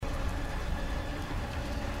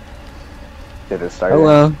Did it start?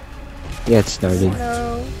 Hello. Yeah, it started.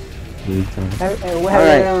 Hello.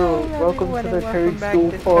 Hello. Welcome to the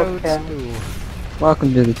Toadstool Podcast.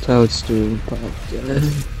 Welcome to the Toadstool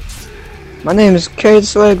Podcast. My name is Kate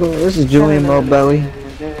Slagle. This is Julian Mobelli.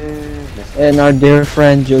 And our dear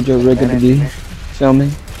friend Jojo Riggedy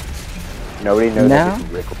filming. Nobody knows now?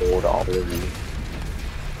 that Rick rolled all the way.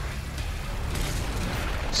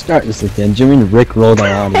 Start this again. Julian Rick rolled our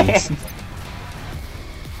audience.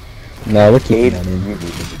 No, we're keeping that in.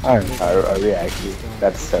 Alright. Are we actually?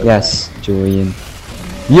 That's so Yes, Julian.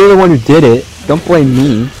 You're the one who did it. Don't blame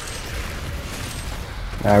me.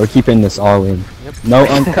 Alright, we're keeping this all in. Yep. No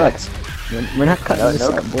uncuts. We're not cutting No, this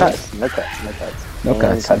no out, boys. cuts. No cuts. No cuts. No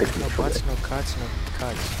cuts. Cut No it. cuts, no cuts, no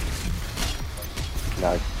cuts.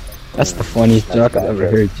 No. That's the funniest That's joke I've bad ever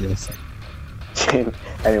joke. heard, Jesse.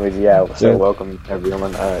 Anyways, yeah. So Yeah. welcome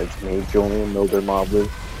everyone. It's me, Julian Milder Mobler.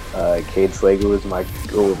 Cade Slagle is my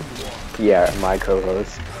my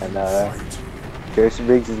co-host, and Joseph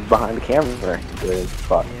Briggs is behind the camera. Good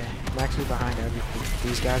fuck. Yeah, I'm actually behind everything.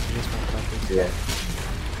 These guys are just my puppets.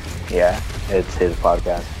 Yeah, it's his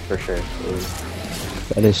podcast for sure.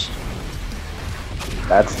 Fetish.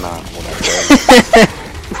 That's not what I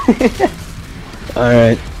said.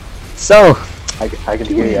 Alright. So, I can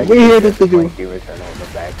hear you. We're here to do- Return on the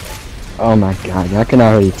back. oh my god, I can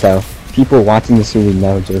already tell. People watching this who we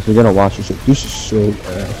know, Joseph, we're gonna watch this. This is so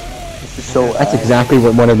This is so. That's exactly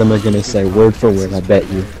what one of them are gonna say, word for word, I bet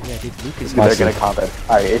you. Yeah, dude, Luke is They're Awesome. gonna comment.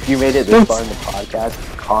 Alright, if you made it this far in the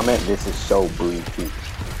podcast, comment "This is so bleepy,"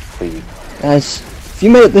 please. Guys, if you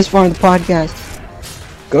made it this far in the podcast,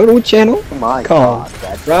 go to a channel My called God,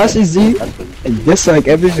 that's Rossi Z that's- and dislike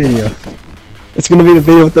every video. It's gonna be the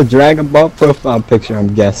video with the Dragon Ball profile picture,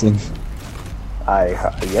 I'm guessing.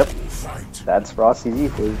 Yep. That's Rossi Z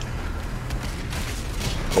for you.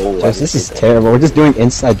 Oh, Joseph, this is terrible. We're just doing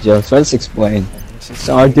inside jokes, so let's explain.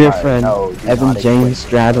 So our dear Alright, friend, no, do Evan not James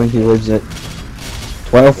explain. Stradling, he lives at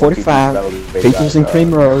 1245 Peaches and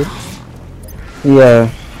Cream Road. He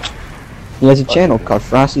has a channel called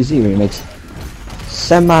Frosty Z where he makes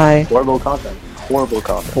Horrible content. Horrible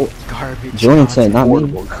content. garbage. Julian said, not me.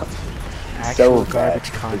 Horrible content. Actual So bad. garbage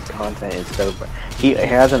His content. content is so bad. He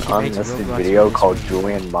has an He makes unlisted Roblox video videos. called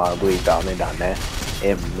JulianMobley.net.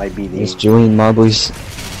 It might be the It's Julian Mobley's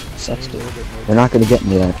sex tape. We're not gonna get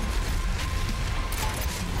into that.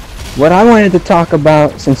 What I wanted to talk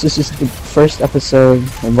about, since this is the first episode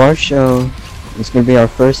of our show, it's gonna be our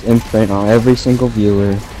first imprint on every single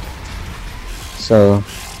viewer. So,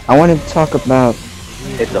 I wanted to talk about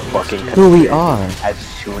It's a fucking who we are. As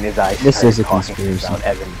soon as I This started is a talking conspiracy. about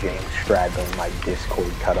Evan James Stradling, my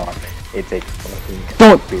Discord cut off. It's a fucking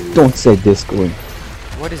conspiracy. Don't say Discord.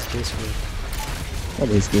 What is this word? What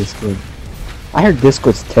is Discord? I heard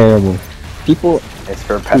Discord's terrible. People It's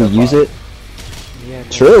for who pedophiles. use it, Yeah, no,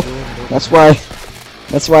 true. Julian Milder.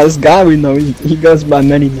 That's why this guy we know, he goes by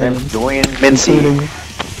many And names. Julian Mincy.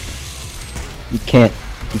 You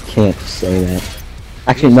can't say that.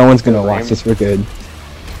 Actually, no one's gonna watch this. We're good.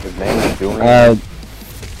 His name is Julian.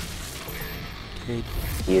 Hey,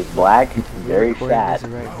 He is black, very recording fat, this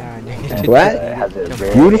right now, and you're and Black? has a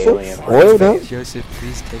very Beautiful, alien oiled up. Joseph,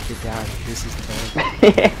 please take it down. This is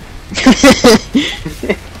terrible.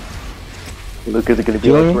 Lucas is gonna be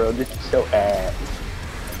Julian? like, bro, this is so ass.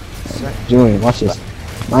 Julian, watch this.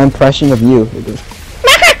 My impression of you.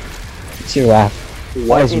 It's your laugh. That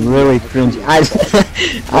was in really the- cringy. I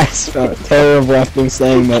just felt terrible after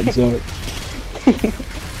saying that joke.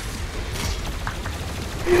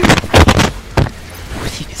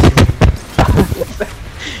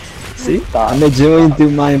 See? I made Julian do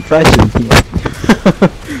my impression.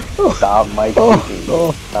 Stop, Mike.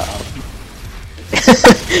 Oh. Stop.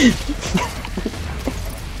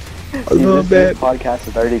 A little This bit. podcast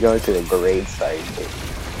is already going to the grade site.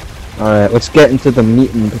 Alright, let's get into the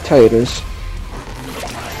meat and potatoes.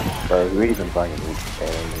 Bro, who even fucking eats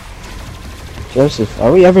potatoes? Joseph,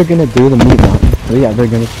 are we ever gonna do the meat mountain? Are we ever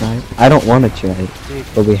gonna try it? I don't wanna try it, Dude,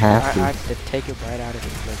 but we have I to. have to take it right out of it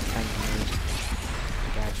for like 10 years.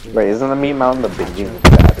 Like, actually. Wait, isn't the meat mountain the beginning of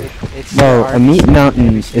Savage? It's No, the a meat Arby's, mountain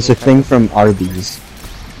every is single a thing type from Arby's,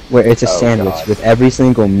 where it's a Oh, sandwich God. with every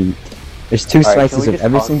single meat. There's two Alright, can slices we of just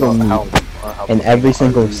every talk single about meat how and every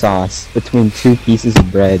single Arby's- sauce between two pieces of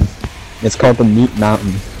bread. It's called the meat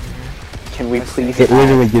mountain. Can we please It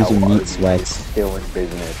literally ask gives how you meat Arby's sweats. is still in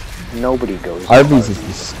business. Nobody goes to Arby's is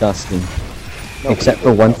disgusting, Nobody except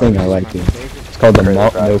for goes one to thing I Arby's. like it. It's called the Curly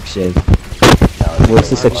malt fries. milkshake. No, Well, it's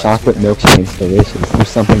just a chocolate milkshake. It's delicious. There's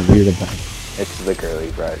something weird about it. It's the curly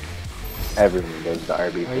fries. Everyone goes to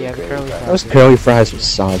Arby's Oh, for yeah, the the curly curly fries. Those curly fries are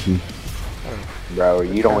soggy. Bro,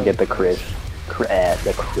 you don't get the crisp.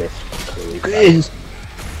 The crisp. Chris.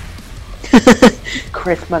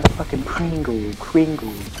 Chris motherfucking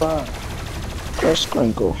Kringle, fuck. Chris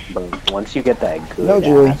Crinkle. But once you get that good No,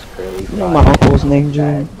 Julie. ass curly You know my uncle's name,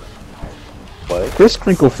 Julie? What? Chris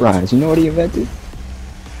Crinkle Fries. You know what he invented?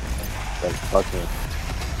 Like fucking.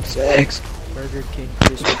 Sex. Burger King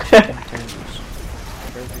crispy chicken tenders.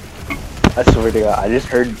 Burger King. I swear to God, I just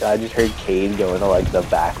heard Cade go into like the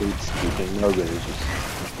backwards speaking mode, but it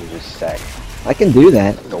was just sex. I can do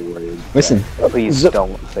that. The word. Listen. sex. Please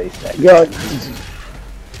don't say sex. God,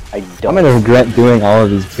 I don't. I'm gonna regret doing all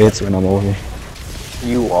of these bits when I'm older.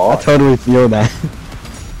 You I are. totally feel that.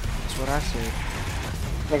 That's what I said.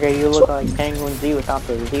 Nigga, you look like Penguin Z without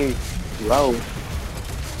the ears. Bro.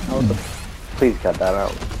 Please cut that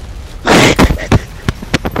out. Please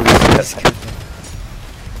cut that.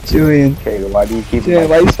 Julian. Okay, why do you keep Julian,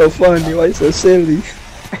 why you so funny? Why you so silly?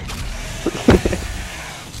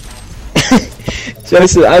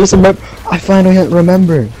 Joseph, I just remember. I finally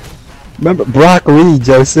remember. Remember Brock Lee,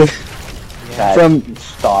 Joseph. Dad, From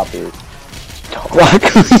stop it. Brock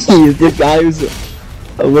Lee, the guy who's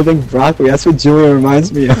a living broccoli. That's what Julian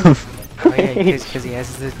reminds me of. Oh yeah, because he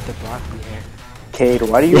has the broccoli hair. Cade,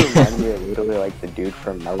 why do you remind me of literally like the dude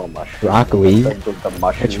from Mellow Mushroom? Broccoli? The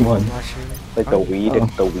mushroom. Which one? Mushroom. Like the weed, Oh.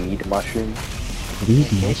 the weed mushroom. Weed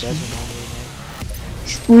Cade mushroom.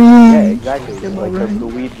 does remind me Yeah, Tree. exactly. Am I Like right? the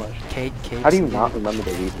weed mushroom. of that. Cade. How do you not remember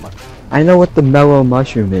the weed mushroom? I know what the mellow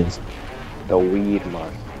mushroom is. The weed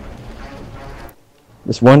mushroom.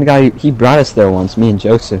 This one guy, he brought us there once, me and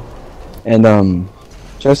Joseph. And,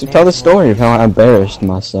 Joseph, tell the story of how I embarrassed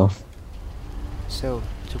myself. So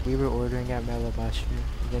we were ordering at Mellow Mushroom,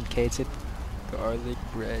 and then Cade said, garlic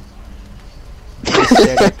bread. He just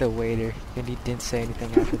stared at the waiter, and he didn't say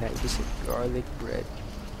anything after that. He just said, garlic bread.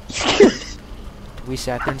 We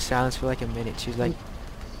sat there in silence for like a minute. She was like,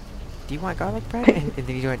 do you want garlic bread? And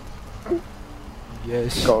then he went,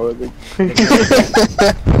 yes. Garlic.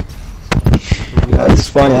 That's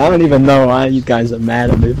funny. I don't even know why you guys are mad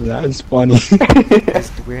at me for that. It's funny.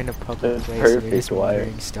 Because we're in a public That's place, and we're perfect, just why?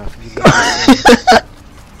 ordering stuff. And you guys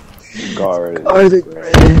say, Garlic. Garlic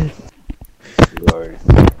bread. Garlic.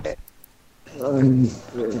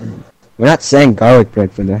 We're not saying garlic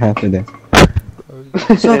bread for the half of it.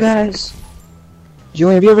 So guys,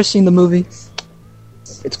 Julian, have you ever seen the movie?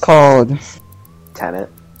 It's called Tenet.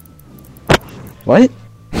 what?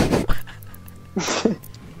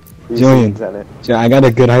 You Julian. seen Tenet? I got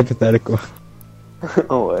a good hypothetical.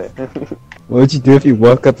 Oh, what? What would you do if you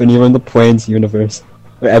woke up and you were in the planes universe,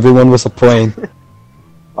 where everyone was a plane?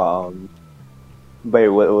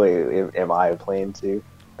 Wait, am I a plane too?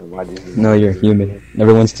 And why did you No, you're human.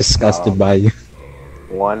 Everyone's disgusted by you.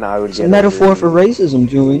 One, I would It's get a metaphor for over racism,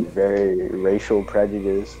 Julian. very racial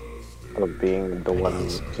prejudice of being the one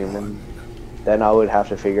human. Then I would have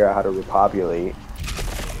to figure out how to repopulate,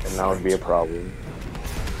 and that would be a problem.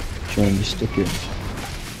 Julian, you stick your...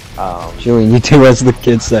 Julian, you do as the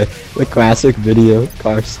kids say. The classic video,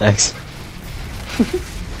 car sex.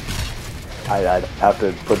 I'd have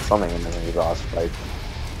to put something in the exhaust pipe.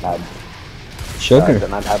 Sugar.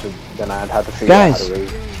 Then I'd have to figure Guys, out how to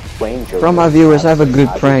raise plane children. from my viewers, I have a good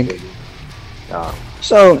Not prank. just- No.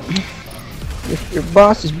 So, if your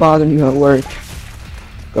boss is bothering you at work,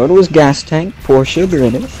 go to his gas tank, pour sugar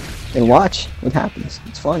in it, and watch what happens.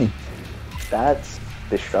 It's funny. That's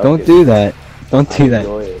destructive. Don't do that. Don't do I that.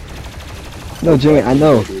 enjoy it. No, Julian, I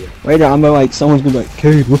know. Later, I'm gonna like, someone's gonna be like,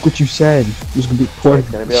 Cade, look what you said. There's gonna be pouring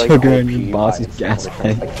It's gonna be like sugar all in your PewDiePie boss's and gas stuff.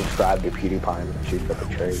 tank. Like subscribe to PewDiePie and shoot up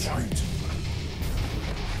the trade.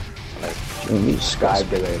 Julian, you Subscribe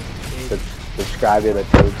to disgusting. the subscribe to the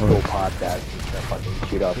Toadstool podcast and fucking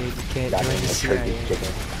shoot up. Cade, you can't Got join me the a CIA. turkey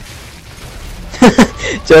chicken.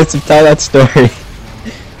 Joseph, tell that story.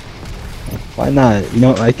 Why not? You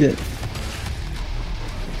don't like it?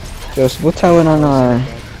 Joseph, we'll tell it on our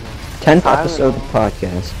 10th I don't episode of the know.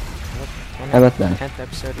 podcast. How about that? 10th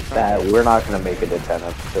episode of That we're not gonna make it to 10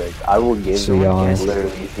 episodes. I will give So y'all-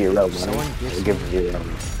 literally 0 money. Someone gives I'll give 0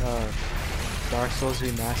 money. Dark Souls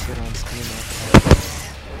Remastered on Steam.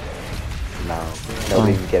 No.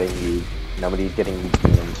 Nobody's getting you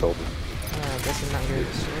Demon Souls. I guess I'm not hearing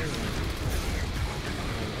the story.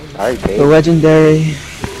 Alright, The Dave.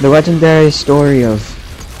 legendary story of,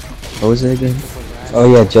 what was it again? Oh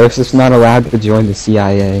yeah, Joseph's not allowed to join the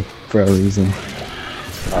CIA for a reason.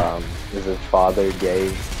 Is his father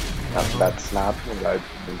gay? That's not what I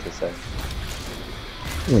meant to say.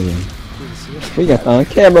 William, we got on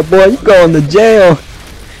camera, boy. You going to jail? Dude,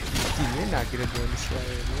 you're not gonna join the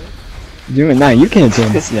CIA, man. You and I, you can't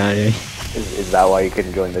join the CIA. Is that why you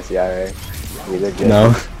couldn't join the CIA? You legit?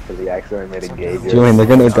 No. because he accidentally made a gay joke. Julian, they're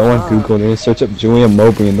gonna go on Google and they're gonna search up Julian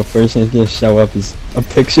Mobley, and the first thing that's gonna show up is a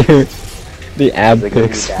picture, the ab Is it gonna be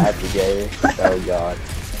pics. the ab gay? Oh god.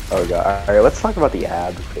 Oh god. Alright, let's talk about the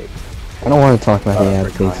ab pics. I don't want to talk about the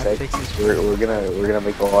ab For pics. context, we're gonna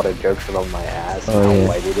make a lot of jokes about my ass and Oh, how yeah.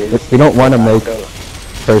 white it is. We don't want to I make don't-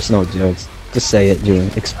 personal jokes. Just say it,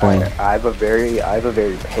 Julian. Explain. I have a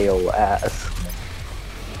very pale ass.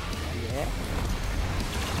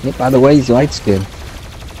 Yeah, by the way, he's light skinned.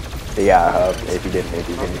 Yeah, if you didn't hear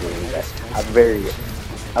that,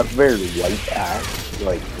 I'm very white ass,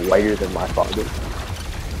 like whiter than my father.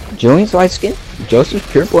 Julian's light skinned. Joseph's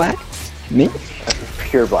pure black. Me?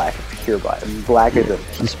 Pure black, blacker than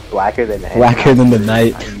He's blacker than blacker than the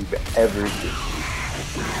night. you've ever seen.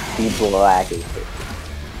 He's black as shit.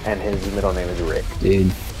 And his middle name is Rick.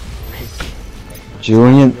 Dude.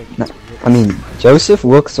 Julian. I mean, Joseph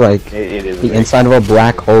looks like It is. the Rick. inside of a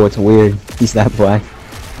black hole. It's weird. He's that black.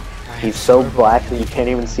 He's so black that you can't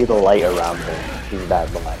even see the light around him. He's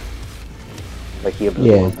that black. Like he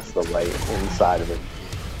absorbs the light inside of him.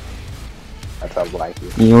 That's how black he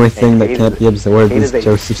is. The only thing that Kate can't is- be absorbed Kate is is a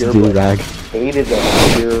Joseph's purebred. do-rag. Kate is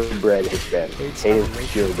a purebred Hispanic. Kate is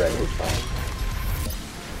purebred Hispanic.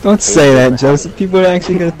 Don't say that, Joseph. People are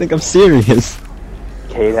actually gonna think I'm serious.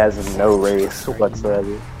 Kate has no race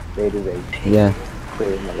whatsoever. Kate is a Yeah,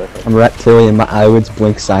 clear motherfucker. I'm reptilian. My eyelids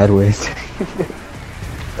blink sideways.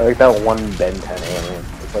 I like that one Ben 10 alien.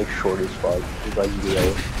 It's like short as fuck. He's like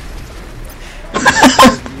yellow.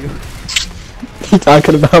 You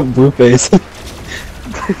talking about Blueface?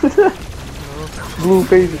 Blue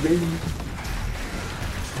face, baby.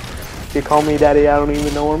 You call me daddy, I don't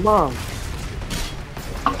even know her mom.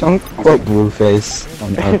 Don't quote Blueface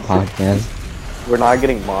on our podcast. We're not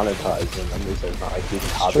getting monetized, remember, so it's not like we can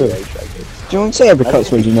copyright strike it. Julian, say every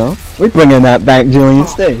cuss word you know. We're bringing that back, Julian.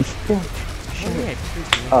 Stay.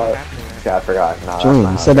 Yeah, I forgot. Nah,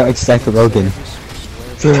 Julian, you said that like Seth Rogen.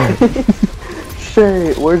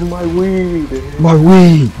 Shit, where's my weed? My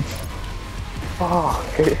weed!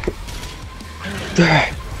 Fuck.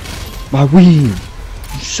 Dad! My weed!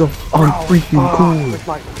 You're so unfreaking cool! Where's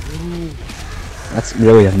my weed? That's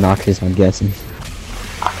really obnoxious, I'm guessing.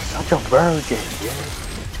 I'm such a virgin,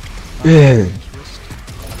 Yeah!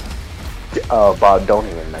 Oh, Bob, don't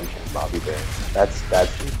even mention Bobby Bear. That's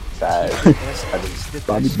sad.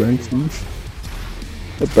 Bobby Bernstein?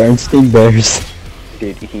 The Bernstein Bears.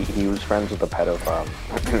 Dude, he was friends with a pedophile.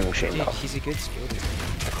 Shane Dawson. He's a good skater.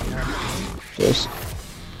 Just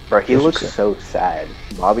Bro, he looks so sad.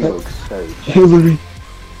 Bobby looks so sad. Hillary.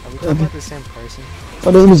 Are we talking about the same person?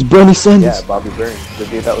 My name is Bernie Sanders. Yeah, Bobby Burns. The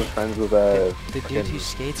dude that was friends with The dude who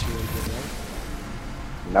skates really good,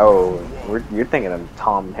 right? No, you're thinking of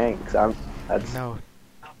Tom Hanks. That's No.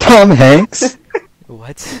 Tom Hanks.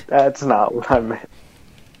 What? that's not what I meant.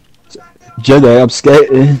 Jedi, I'm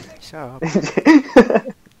skating. Shut up.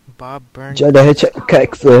 Bob Burnquist. Jedi, check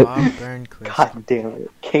kickflip. Bob Burnquist. God damn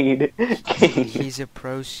it, Cade. He's a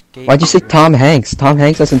pro skater. Why'd you say Tom Hanks? Tom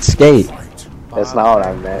Hanks doesn't skate. That's not what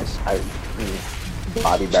I meant.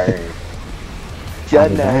 Bobby Burns.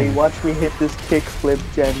 Bobby Jedi, Burns. watch me hit this kickflip,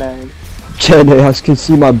 Jedi. Jedi, I can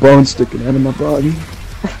see my bones sticking out of my body.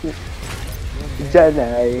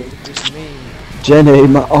 Jedi. Just me. Jedi,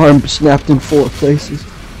 my arm snapped in 4 places.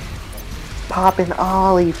 Poppin'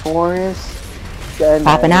 Ollie, Forrest. Jedi.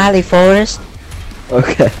 Ollie, Forrest.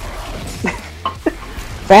 Okay.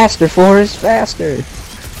 Faster, Forrest, faster.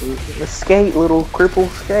 Skate, little cripple,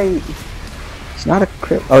 skate. It's not a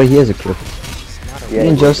cripple. Oh, he is a cripple. It's not a Me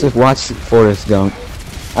and Joseph watched Forrest Gump.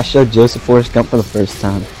 I showed Joseph Forrest Gump for the first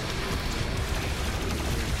time.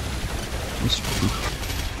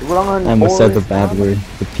 Run, I almost said the Forrest, bad word,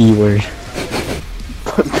 the P word.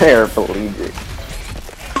 Paraplegic.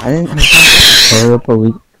 I didn't.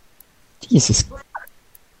 Paraplegic. Jesus.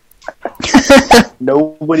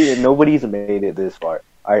 Nobody's made it this far.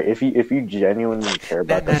 Alright, if you genuinely care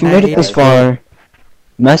about If this, you made it this far,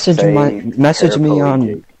 message say me on.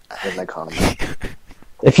 paraplegic in the comments.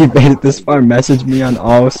 If you made it this far, message me on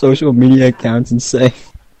all social media accounts and say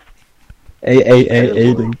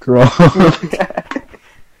Aiden Crow.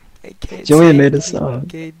 I can't Julian say made a it. song.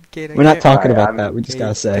 Kate, I We're not can't- talking about I'm- that. We just Kate,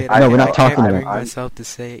 gotta say. Kate, No, we're I not talking I about bring it. myself to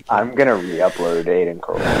say it. I'm gonna re-upload Aiden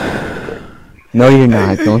Cole. No, you're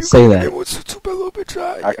not. Don't say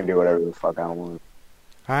that. I can do whatever the fuck I want.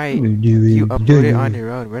 Alright, you upload it on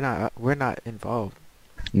your own. We're not involved.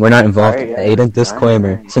 We're not involved. Alright, yeah. Aiden,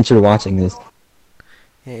 disclaimer. Alright. Since you're watching this,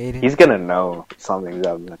 Yeah, Aiden. He's gonna know something's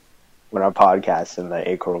up when our podcast and the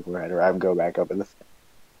Acro Red or I go back up in the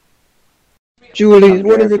Julian,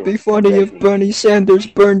 wouldn't it be funny if Bernie Sanders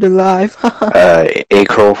burned alive? A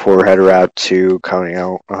Curl for Header Out 2 coming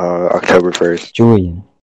out October 1st. Julian.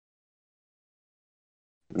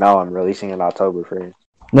 No, I'm releasing it October 1st.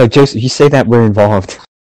 No, Joseph, you say that we're involved.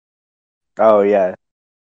 Oh, yeah.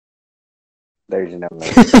 There's no way.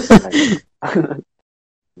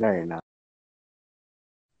 No, you're not.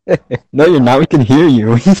 No, you're not. We can hear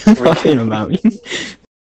you. What are you talking about?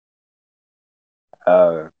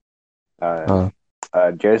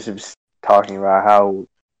 Joseph's talking about how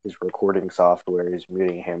his recording software is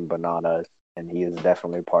muting him, but not us, and he is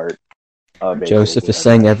definitely part of it. Joseph is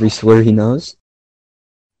saying every slur he knows.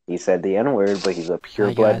 He said the N-word, but he's a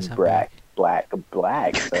pureblood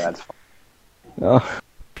black, so that's fine. Oh,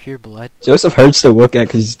 Pure blood. Joseph hurts to look at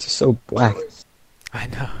because he's just so black. I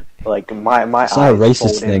know. Like, my It's not a eyes racist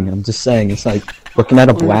fold thing. in. I'm just saying, it's like looking at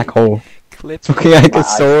a black hole. Clip. It's looking at My a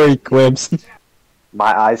solar eclipse.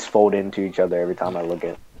 My eyes fold into each other every time I look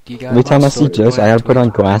at it. Do you guys Every time I watch see Soulja Joseph, Boy I gotta put on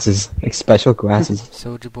Twitch? glasses. Like special glasses.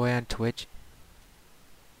 Soulja Boy on Twitch.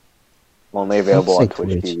 Only available Don't on say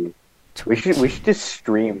Twitch Twitch. TV. We should just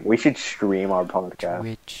stream. We should stream our podcast.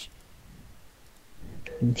 Twitch.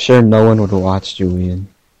 I'm sure no one would watch Julian.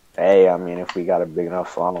 Hey, I mean, if we got a big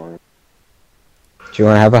enough following.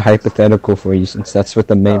 Julian, I have a hypothetical for you since that's what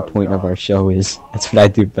the main Oh, point of God. our show is. That's what I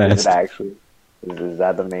do Is best. it actually? Is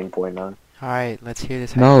that the main point now? Alright, let's hear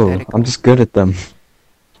this No, hypothetical. I'm just good at them.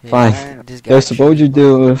 Yeah, fine. this guy Joseph, what would you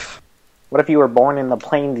do if... What if you were born in the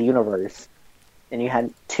planes universe and you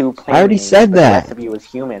had two planes? I already said but the that. rest of you was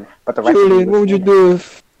human, but the rest of you Julian, was what would you human. do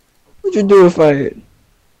if... What would you do if I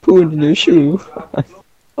pooed in your shoe?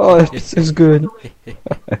 Oh, this is good.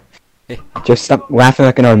 Just stop laughing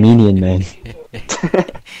like an Armenian man.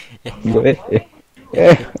 Yeah.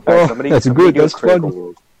 Alright, Oh, somebody that's do good, a that's critical fun.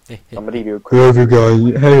 role. Somebody do a Hey critical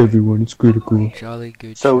everyone, hey everyone, it's critical. Jolly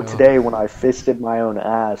good So show. today, when I fisted my own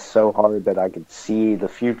ass so hard that I could see the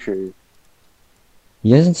future,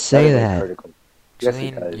 He doesn't say that is that. critical. Yes, it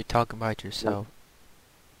Julian, does. you're talking about yourself.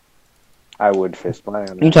 I would fist my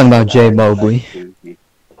own. You're ass. talking about Jay Mobley.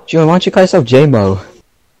 Julian, why don't you call yourself J-Mo?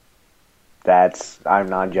 I'm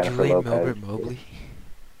not Jennifer Julian Lopez. Milbert Mobley.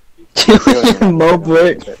 Julian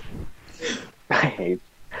Mobley. I hate.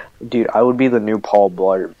 Dude, I would be the new Paul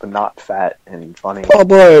Blart, but not fat and funny. Paul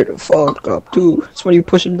Blart, fuck up too. That's when you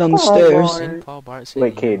push him down the Paul stairs. Blart. Didn't Paul Bart say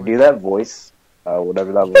Wait, you kid, were- do that voice.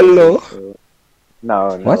 Whatever that voice Hello? is.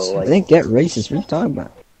 No, What? I like, didn't get racist. What are you talking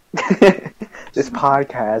about? this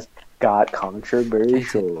podcast got Is it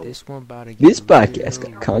controversial. this one about to This get podcast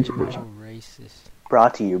real, got controversial. real racist.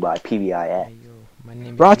 Brought to you by PBIX. Hey, yo, my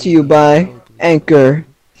name is Brought to you Julian by Mobley. Anchor.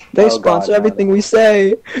 They Oh, sponsor God, everything we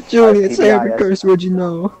say. Julian, say every PBIS. curse word you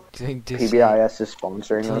know. Just PBIS is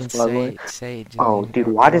sponsoring Julian, us, by the way. say it, Oh, Julian, dude,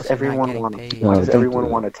 or why else does you're not everyone getting want? paid. No, Why does don't everyone do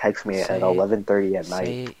it. want to text me Say at it. 11:30 at Say night?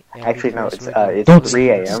 it, every Actually, no, curse it's word you Don't- 3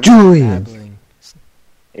 a.m. Julian. babbling.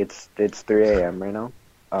 It's 3 a.m. right now.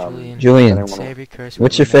 Julian, anyone- Say every curse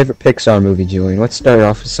What's word your you know. favorite Pixar movie, Julian? Let's start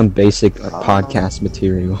off with some basic podcast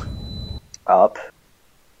material. Up.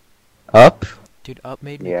 Up? Dude, Up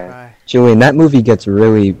made me Yeah. cry. Julian, that movie gets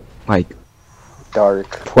really, like, Dark.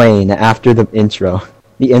 plain after the intro.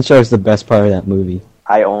 The intro is the best part of that movie.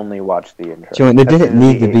 I only watched the intro. Julian, there As didn't soon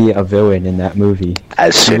as need to the- be a villain in that movie.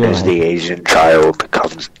 As soon as the Asian child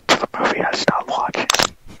comes to the movie, I stop watching.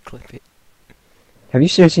 Clip it. Have you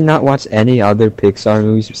seriously not watched any other Pixar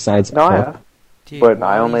movies besides No, I Up? have. Dude, But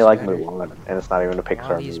I only Wall-E's like better. Mulan, and it's not even a Pixar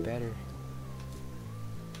Wall-E's movie. better.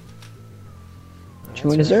 That's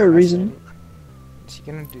Julian, is right, there a I said reason? it. What's he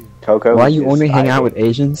gonna do? Coco. Why you is only hang out with idol.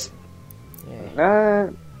 Asians? Yeah,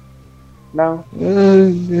 No.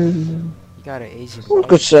 you got an Asian. What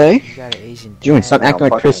could say? You got an Asian. Julian, dad. stop No, acting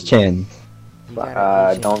like fuck Chris him. Chan. You got an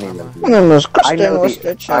Asian don't mama. even. My name is I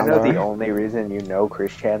know the only reason you know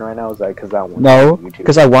Chris Chan right now is like because I watched No, YouTube.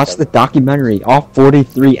 because I watched the documentary, all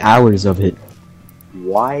 43 hours of it.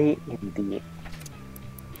 Why indeed?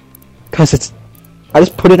 Because it's... I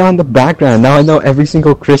just put it on the background, now I know every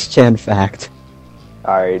single Chris Chan fact.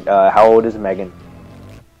 Alright, how old is Megan?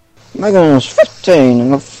 Megan is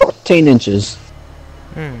 15 and 14 inches.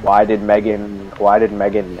 Why did Megan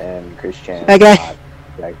and Chris Chan Okay. not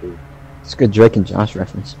exactly? It's a good Drake and Josh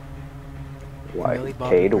reference. Why, Millie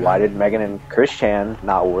Bobby Cade, why Brown. did Megan and Chris Chan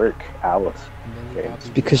not work? Alice. Millie Bobby It's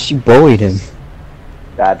because Brown. she bullied him.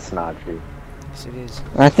 That's not true. Yes, it is.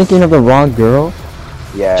 Am I thinking of the wrong girl?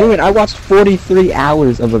 Yeah, Julian, I watched 43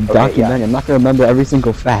 hours of a documentary. yeah. I'm not gonna remember every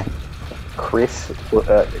single fact. Megan was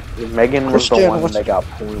the Christian, one what's- that got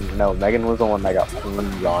pooned. No, Megan was the one that got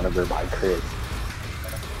pooned on over by Chris.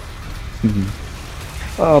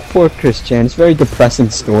 Oh, poor Chris Chan. It's a very depressing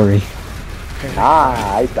story.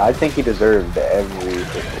 I think he deserved every.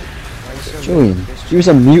 Why you so Julian, bad? he was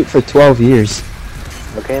a mute for 12 years.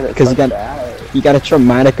 Okay, that's Because he not got- bad. He got a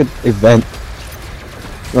traumatic event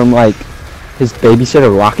from like his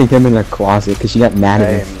babysitter locking him in a closet because she got mad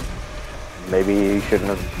at Hey, him. maybe he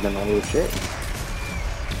shouldn't have been a little shit.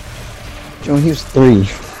 Julian, he was 3.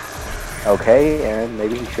 Okay, and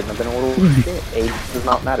maybe he shouldn't have been a little shit. Age does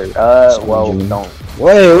not matter. Well, Julian. don't.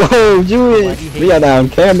 Whoa, Julian! Why do you hate We got on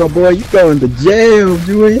camera, boy. You going to jail,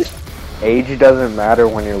 Julian. Age doesn't matter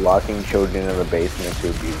when you're locking children in the basement to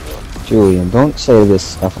abuse them. Julian, don't say this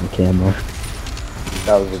stuff on camera.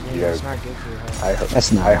 That was a Yeah, it's joke. not good for your health. I hope.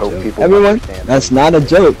 That's not I a hope joke. people Everyone, understand. that's not a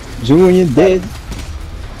joke. Julian did.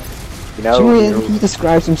 You know, Julian, he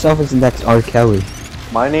describes himself as the next R. Kelly.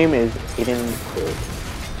 my name is Aiden Cole.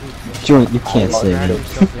 Julian, you can't say Describe that.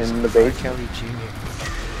 Himself as in the R. basement. Kelly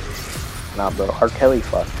Jr. Nah, bro. R. Kelly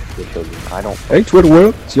fucked the children. I don't. Hey, Twitter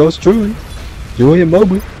world, it's yours truly, Julian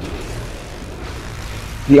Mobley.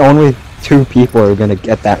 The only 2 people are gonna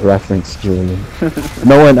get that reference, Julian.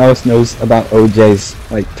 No one else knows about OJ's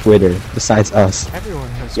like Twitter besides us. Everyone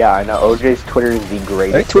knows. Yeah, I know. OJ's Twitter is the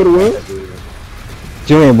greatest. Hey, Twitter thing world. ever.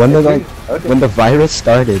 Julian, when the like Okay. when the virus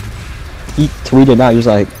started, he tweeted out, he was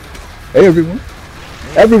like, "Hey everyone,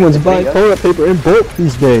 everyone's buying Yeah. toilet paper in bulk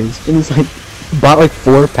these days," and he's like, bought like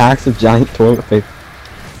 4 packs of giant toilet paper.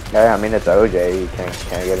 Yeah, I mean it's OJ. You can't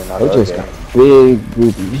get enough OJ's OJ. got big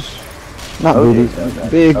boobies, not OJ boobies, does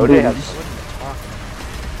that. big OJ boobies. has-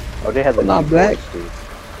 OJ has a Not new black. voice, dude.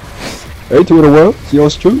 Hey Twitter world, it's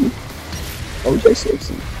yours truly, OJ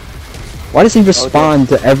Simpson. Why does he respond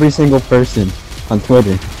to every single person on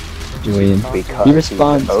Twitter, Julian? Because He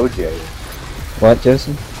responds. he's OJ. What,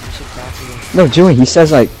 Joseph? You should talk to him. No, Julian, he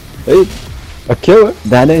says like, "Hey, a killer,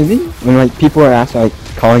 that ain't me." When like people are asking, like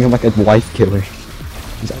calling him like a wife killer.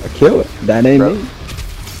 He's like, "A killer, that ain't Bro. me."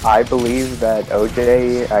 I believe that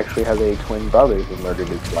OJ actually has a twin brother who murdered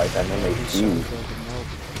his wife, and then they He's so feud. good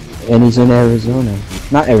to know. And he's in Arizona.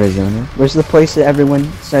 Not Arizona. Where's the place that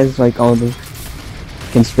everyone says like all the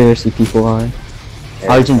conspiracy people are?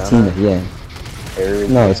 Argentina, yeah.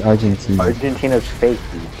 Arizona. No, it's Argentina. Argentina's fake,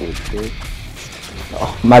 you dude.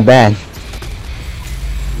 Oh, my bad.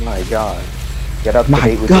 My god. Get up to My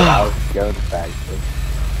date with God. your Alex Jones facts. dude.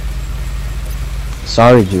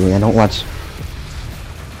 Sorry, Julian, I don't watch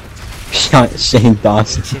Shane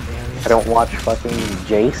Dawson. Ancient aliens. I don't watch fucking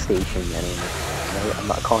J Station anymore. No, I'm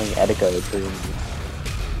not calling Etika a dream.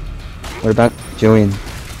 What about Julian?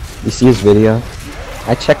 You see his video?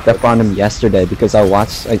 I checked up on him yesterday because I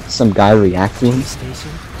watched like some guy react to him.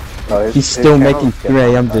 Station? Oh, his- He's his still channel's making still 3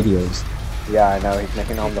 a.m. on fire. videos. Yeah, I know. He's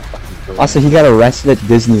making all the fucking dream. Also, he got arrested at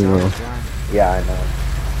Disney World. John. Yeah, I know.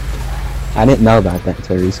 I didn't know about that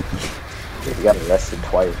until recently. He got arrested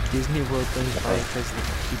twice. Disney World goes by because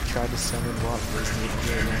he tried to summon Walt Disney.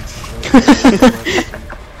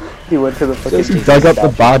 He went to the fucking. Just Disney dug up the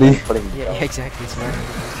statue body. and put him Yeah, down. yeah, exactly. It's right.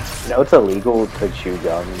 You know it's illegal to chew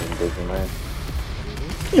gum in Disneyland.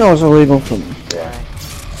 You know it's illegal for me. Yeah.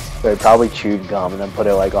 Why? They probably chewed gum and then put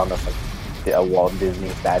it like on the Walt Disney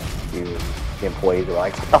statue. And the employees were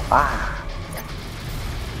like, "What the fuck?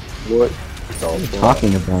 What?" What are you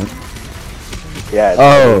talking about? Yeah, it's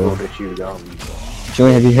Oh. illegal to chew gum.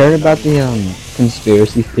 Julian, have you heard about the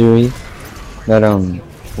conspiracy theory that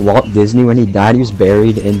Walt Disney, when he died, he was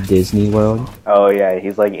buried in Disney World? Oh yeah,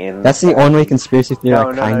 he's like in. That's the only conspiracy theory No,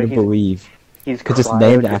 I no, kind no, of he's- believe He's because it's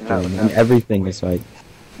named cryo- after no, him, no, and everything is like.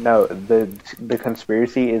 No, the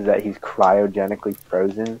conspiracy is that he's cryogenically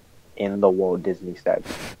frozen in the Walt Disney statue.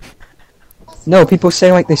 No, people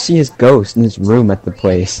say like they see his ghost in his room at the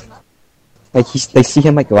place. Like they see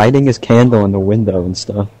him like lighting his candle in the window and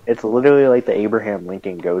stuff. It's literally like the Abraham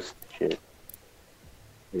Lincoln ghost shit.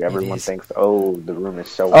 Like everyone is. thinks, oh, the room is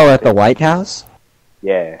so. Oh, at the haunted. White House?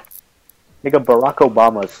 Yeah. Nigga, Barack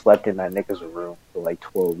Obama slept in that nigga's room for like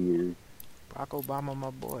 12 years. Barack Obama, my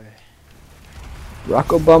boy. Barack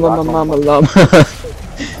Obama, Barack my mama, Obama. llama.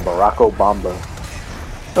 Barack Obama.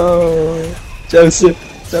 Oh, Joseph,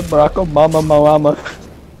 said Barack Obama, my llama.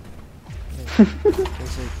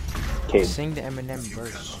 There's a Kid. sing the Eminem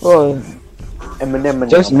verse. Oh, Eminem.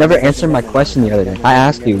 Joseph, you never answered my question the other day. I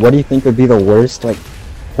asked you, what do you think would be the worst like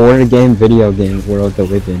horror game, video game world to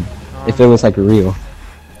live in if it was like real?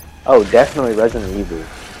 Oh, definitely Resident Evil,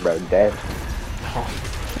 bro. Dead.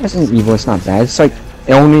 Resident Evil, it's not bad. It's like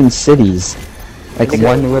only in cities, like Nigga,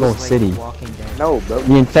 one it little It's like city. Walking Dead. No, bro.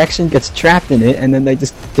 The infection gets trapped in it, and then they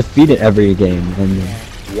just defeat it every game. And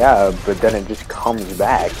Yeah, but then it just comes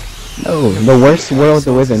back. no, the worst world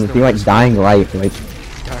to live in would be like Dying Light. Like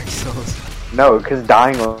Dark Souls. No, because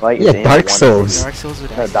Dying Light is Yeah, in Dark one Souls. city. Dark Souls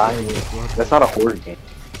would No, actually Dying be a good world. That's not a horror game.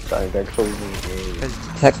 Dark Souls is a game.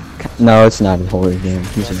 Tech. No, it's not a horror game.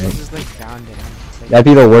 He's Dark Souls right. is like down. It's like, That'd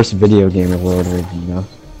be the worst video game in the world, you know?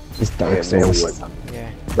 It's Dark Yeah, Souls. man,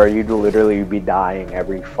 yeah. bro, you'd literally be dying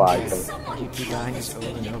every 5 seconds. You'd be dying just over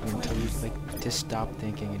and over until you like just stop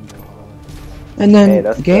thinking and go home. And then Hey,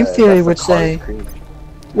 that's game the- theory that's the would say, Cars Creed.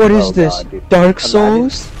 "What is Oh, this? God, dude. Dark Imagine-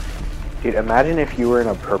 Souls?" Dude, imagine if you were in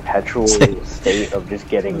a perpetual state of just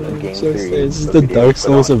getting the game So theory. this is of the videos Dark put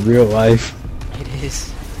Souls on. of real life. It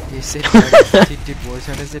is. You said dude,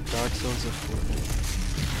 Warzone is the Dark Souls of Fortnite.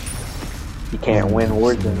 You can't win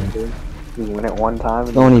Warzone, dude. You win it one time.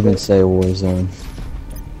 And Don't then even quit. say Warzone.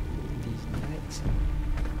 These nuts.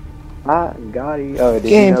 Ah, got it. Oh, did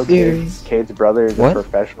Game you know theory. Cade's brother is What? a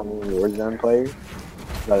professional Warzone player?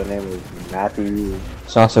 By the name of Matthew.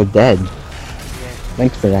 It's also dead. Yeah.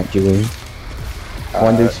 Thanks for that, Julie.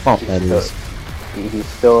 One dude's fault, he's that still- is. He's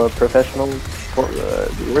still a professional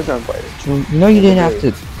Warzone player. You know you didn't have to.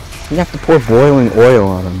 You didn't have to pour boiling oil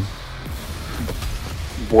on him.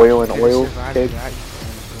 Boiling Could've oil, survived Cade. without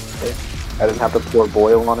you, I didn't have to pour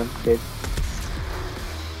boil on him, Cade.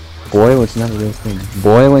 Boil is not a real thing.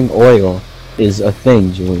 Boiling oil is a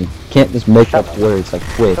thing, Julie. You can't just make Shut up up. words like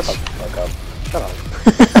Twitch. Shut the fuck up. Shut up.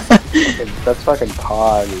 That's fucking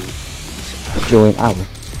pod. Julie,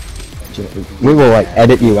 we will like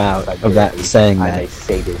edit you out of that saying I'm that. a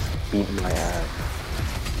sadist. Beat my ass.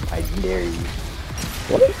 I dare you.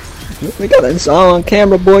 We got that all on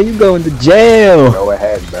camera, boy. You going to jail. Go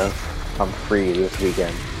ahead, bro. I'm free this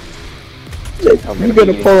weekend. I'm You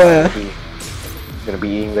gonna be pull eating- a. gonna be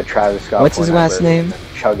eating the Travis Scott. What's his Pornhub last burger name?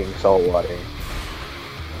 and chugging salt water.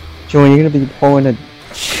 Julie, you're gonna be pulling a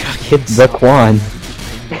hit the Chugging Quan.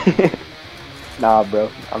 Nah, bro.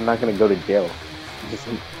 I'm not gonna go to jail. Just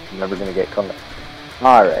I'm never gonna get caught.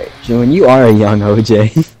 Alright. Julian, you are a young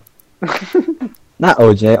OJ. Not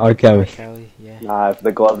OJ, R. Kelly. Kelly, yeah. Nah, if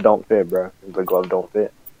the glove don't fit, bro. If the glove don't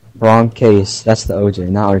fit. Wrong case. That's the OJ,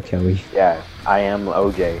 not R. Kelly. Yeah, I am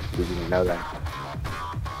OJ. Did you know that?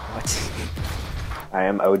 What? I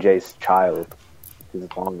am OJ's child. His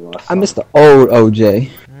long lost I son. miss the old OJ.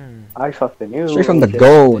 Hmm. I fucked the new. Straight from the OJ.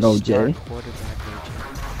 gold The star OJ. quarterback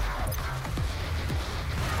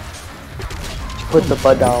Put the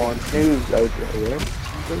bud down on snooze, OJ. Yeah?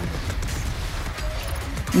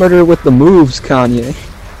 Murder with the moves, Kanye.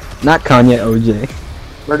 Not Kanye, OJ.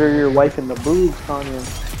 Murder your wife in the boobs, Kanye.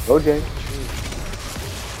 OJ.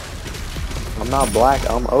 I'm not black,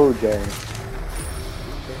 I'm OJ.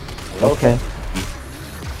 Okay.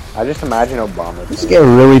 I just imagine Obama. This get a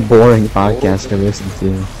really boring podcast to listen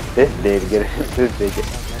to. This did get this did get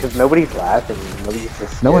because nobody's laughing. Nobody's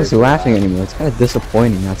just No one's scared to laughing laugh. anymore. It's kind of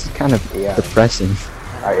disappointing. That's kind of Yeah. depressing.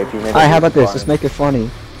 Alright, if you made Alright, how about this? Let's make it funny.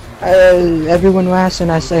 Everyone laughs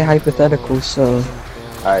and I say hypotheticals, so...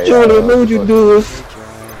 Alright, Jordan, what would you do if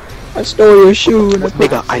I stole your shoe and I put...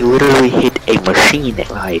 Nigga, I literally hit a machine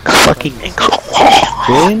like fucking and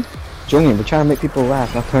Julian? Julian, we're trying to make people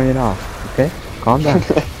laugh. I'll turn it off, okay? Calm down.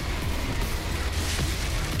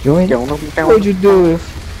 Julian, what would you do if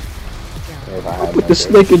If I I had put no the dick.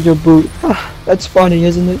 snake in your boot? Ah, that's funny,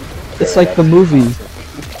 isn't it? It's like the movie.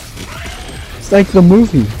 It's like the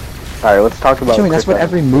movie. Alright, let's talk about Julian, that's Chris what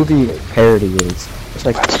every Evans. movie parody is. It's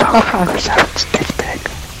like, Let's talk about Chris Evans' dick pic.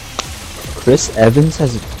 Chris Evans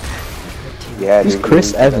has... Yeah, Who's dude, Chris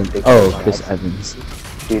he- Evans? that dick Oh, is Chris nuts. Evans.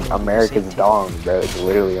 Dude, America's dong, bro. It's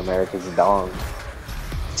literally America's dong.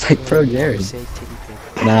 It's like Pro Jared. Say titty pic.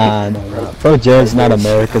 Nah. Pro Jared's not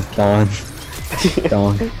America's Don.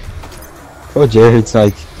 Dong. Pro Jared's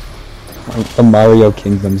like the Mario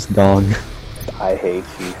Kingdom's dong. I hate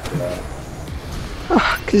you for that.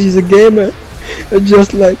 Cause he's a gamer. And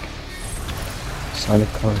just like Sonic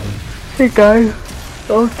Color. Hey guys,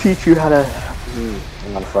 I'll teach you how to.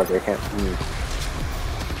 Motherfucker, I can't.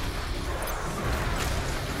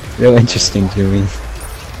 Real interesting, Julie.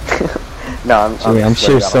 No, Julie, I'm sure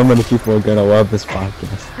swear to so many people are gonna love this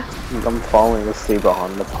podcast. God, I'm falling asleep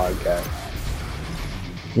on the podcast.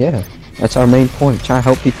 Yeah, that's our main point. Try to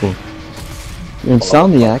help people. Your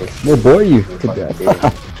insomniac will bore you to death.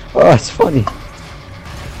 Oh, it's funny.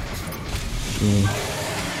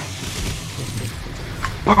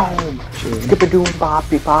 Boom! Skip a doing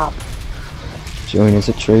boppy pop. Julian, is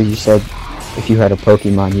it true you said if you had a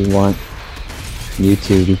Pokemon you want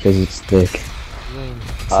Mewtwo because it's thick? Julian,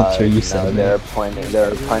 Is it true you said there are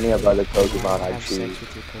that? plenty of other Pokemon I'd have choose. sex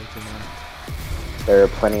with your Pokemon. There are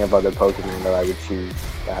plenty of other Pokemon that I would choose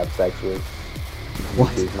to have sex with.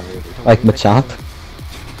 What? Choose my- Like Machop?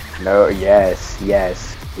 No, yes.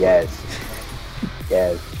 Yes.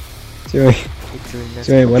 Julian, Julian, that's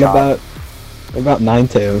Julian, what Machop. about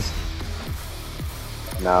Ninetales?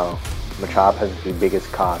 No. Machop has the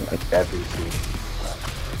biggest con I've ever seen.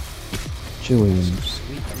 Julian,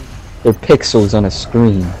 Sweet. they're pixels on a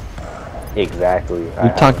screen. Exactly. You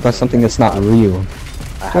talked about something that's not real.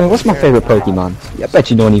 I Julian, what's my favorite Pokemon? Yeah, I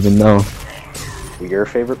bet you don't even know. Your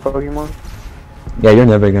favorite Pokemon? Yeah, you're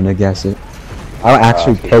never gonna guess it. I'll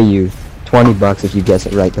actually Okay. pay you $20 if you guess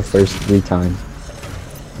it right the first 3 times.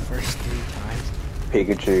 First 3 times.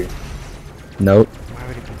 Pikachu. Nope, Why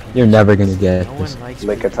would it be Pikachu? you're never gonna get No this. one likes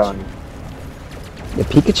Lickitung. Yeah,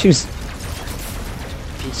 Pikachu's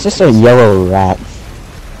Pikachu. it's just a yellow rat. I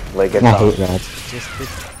hate Lickitung. rats. Just the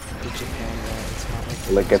Japan rat. It's not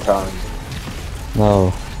like the Lickitung.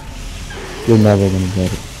 No, you're never gonna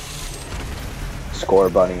get it. Score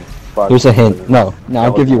Bunny. Fuck. Here's a hint. No,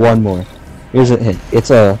 I'll give you one more. Here's a hint. It's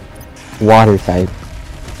a water type.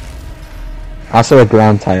 Also a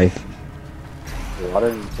ground type.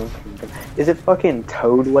 Water. Is it fucking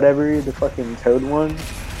Toad whatever? The fucking Toad one?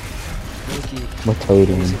 Froakie. What toad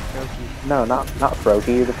Is one? it Froakie? No, not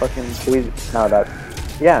Froakie. The fucking no that.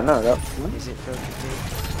 Yeah, no that. Is it Froakie?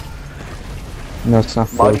 No, it's not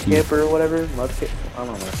Floki. Mudkip or whatever. Mudkip. I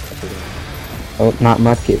don't know. Oh, not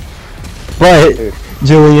Mudkip. But, Dude,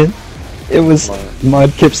 Julian, it was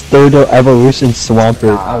Mudkip's third evolution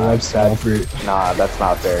Swampert. I Nah, love that's- Swampert. nah, that's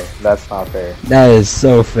not fair. That's not fair. That is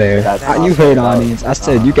so fair. That's not You fair, hate no. audience. I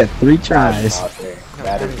said you get 3 tries. That's not fair. No,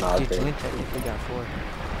 That I is mean, not dude, fair. Julian technically got 4.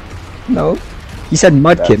 No. He said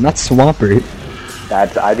Mudkip, not Swampert.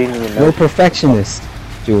 That's I didn't even know. No perfectionist,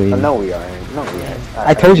 Julian. No, we aren't. No, we aren't.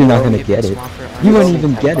 I told you not gonna Give get me it. Swampert on You the wouldn't same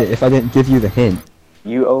even time. get it if I didn't give you the hint.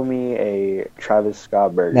 You owe me a Travis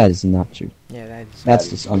Scott burger. That is not true. Yeah, that is. That's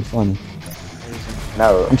just unfunny.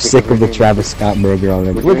 No, I'm sick of the Travis Scott burger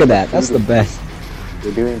already. we're Look doing at that. the That's the food best.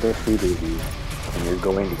 We're doing this food review, and you're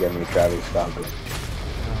going to get me Travis Scott burger. No,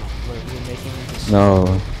 we're making this.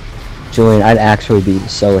 No. Julian, I'd actually be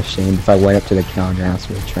so ashamed if I went up to the counter and asked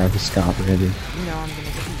for a Travis Scott burger. You know I'm gonna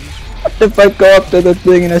get you. What if I go up to the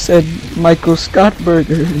thing and I said Michael Scott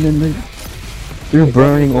burger and then they threw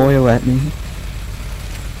burning oil at me?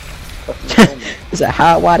 It's a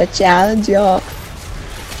hot water challenge, y'all.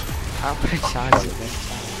 How would I challenge it next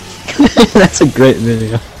time? That's a great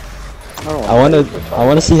video. I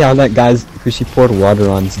wanna see how that guy's who she poured water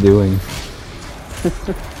on is doing. He's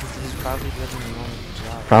probably living a normal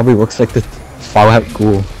job. Probably looks like the Fallout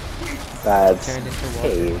Ghoul. That's Turned into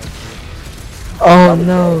hey. water. Oh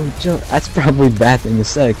no, that's probably a bad thing to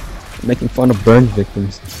say. Making fun of burn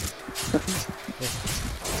victims.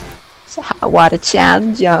 It's a hot water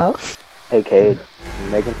challenge, y'all. Hey, Cade,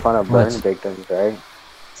 you're making fun of burn What? victims, right?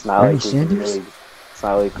 It's not Bernie like we can Sanders? really. It's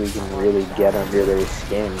not like we can really get under their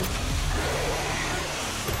skin.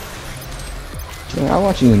 I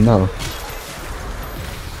want you to know.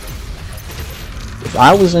 If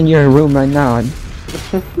I was in your room right now, I'd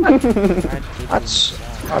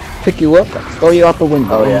pick you up, I'd throw you out the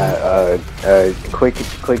window. Oh yeah. Quick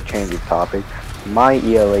change of topic. My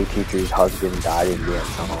ELA teacher's husband died in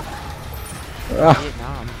Vietnam. Ah,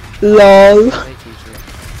 Vietnam. lol. LA teacher.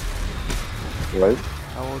 What?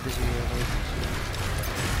 How old is your LA teacher?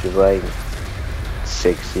 She's like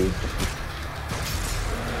 60.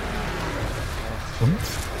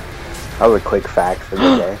 That was a quick fact for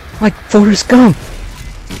the day. Like Forrest Gump.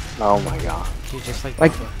 Oh my god. Dude, just like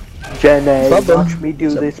Like- Bubba. Jenny, Bubba. watch me do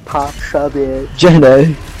this pop sub it.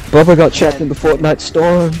 Jenny, Bubba got trapped in the Fortnite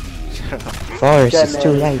storm. Forrest, it's too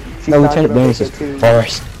Jenny, late. she's No, not Lieutenant gonna Dan make says, it to-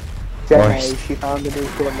 Forrest. Jenny, Forrest. she found the new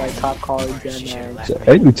Fortnite top card, Jenny. So,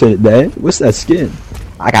 hey, Lieutenant Dan, what's that skin?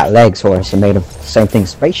 I got legs, Horace, and made of the same thing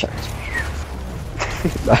space sharks.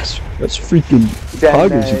 That's freaking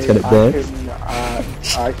poggers, Lieutenant Dan.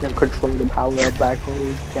 I can control the power of black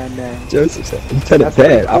holes, Jenny. Joseph said, Lieutenant That's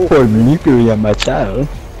pretty Dan, I cool. poured mercury on my child.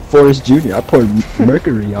 Forrest Jr., I poured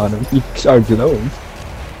mercury on him. He started glowing.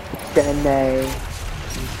 Jenny. You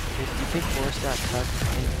think Forrest got cucked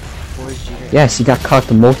in Forrest Jr.? Yes, he got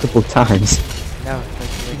caught multiple times. No,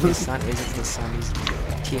 like his son isn't his son.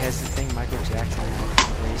 He has the thing Michael Jackson had,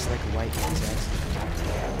 where he's like white Michael Jackson.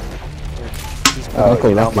 Where he's Oh, Michael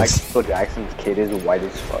you know, Jackson. Michael Jackson's kid is white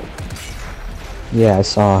as fuck. Yeah, I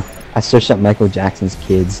saw. I searched up Michael Jackson's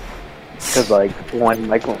kids. Cause like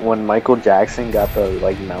when Michael Jackson got the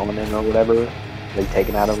like melanin or whatever, like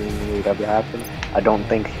taken out of him or whatever happened, I don't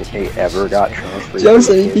think he ever got transferred. to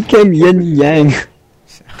Joseph, the he kid. became yin yang.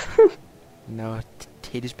 No,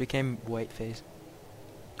 he just became whiteface.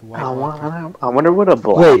 White I Walker. wonder what a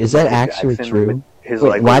black. Wait, is that Michael actually Jackson true? would- His, Wait,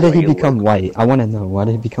 like, why did he way become look- white? I want to know. Why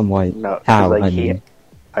did he become white? No, 'cause, How? like I he. mean,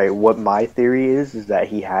 What my theory is that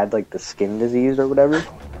he had like the skin disease or whatever.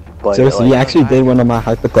 But Joseph, like, he actually did one of my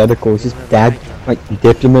hypotheticals. His dad, like,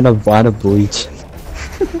 dipped him in a vat of bleach.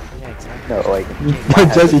 Yeah, exactly. No, like my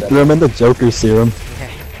Jesse threw him in the Joker serum.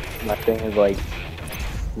 my thing is like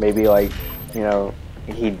maybe like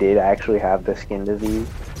he did actually have the skin disease,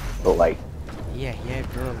 but like Yeah,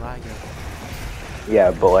 vitiligo.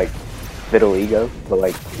 yeah, but like vitiligo, but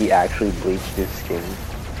like he actually bleached his skin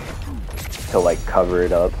to like cover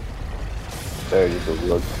it up, so it just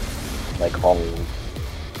looked like all.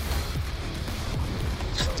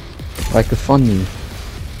 Like a funny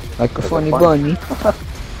funny. bunny.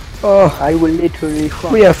 Oh, I will literally.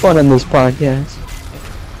 we have fun on this podcast.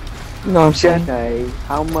 You know what I'm saying? Jenny,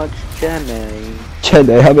 how much Jenny?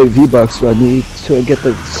 Jenny, how many V-Bucks do I need to get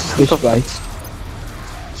the fish bites?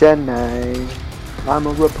 Jenny, I'm a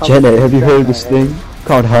Republican. Jenny, have you heard of this thing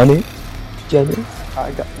called honey? Jenny?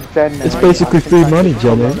 I got Jenny. It's basically free money,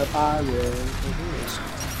 Jenny.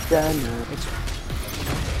 Jenny.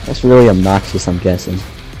 That's really obnoxious, I'm guessing.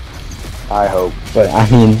 I hope. But I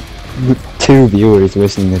mean, 2 viewers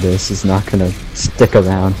listening to this is not gonna stick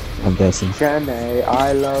around, I'm guessing. Jenny,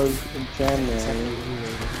 I love Jenny.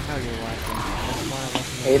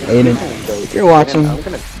 Aiden, if you're watching, I'm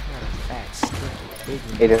gonna.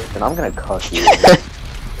 Aiden, I'm gonna cuss you.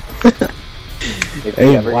 If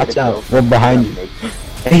you ever Aiden, watch get a out, girlfriend, we're behind you. make-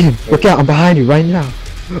 Aiden, look out, I'm behind you right now.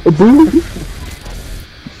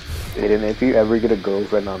 Aiden, if you ever get a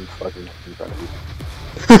girlfriend, I'm fucking in front of you.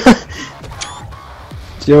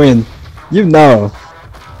 Julian, you know.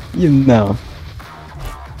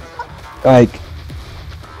 Like,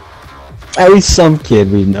 at least some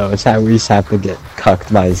kid we know is at least have to get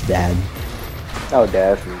cucked by his dad. Oh,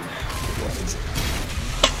 definitely.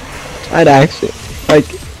 I'd actually, like,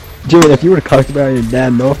 Julian, if you were cucked by your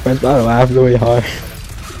dad, no offense, but I'd laugh really hard.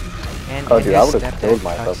 Oh, dude, I would've killed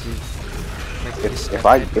myself. If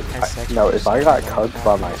I got cucked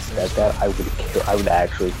by my stepdad, I would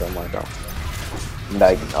actually kill myself.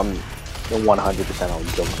 Like, I'm 100% I would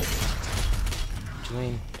kill myself.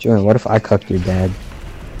 Julian, what if I cucked your dad?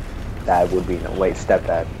 That would be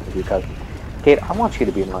stepdad. If you cuck, Kate, I want you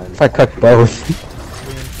to be mine. If I cucked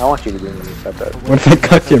both? I want you to be my stepdad. What if I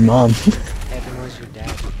cucked your mom? Evan was your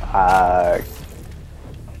dad.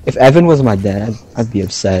 If Evan was my dad, I'd be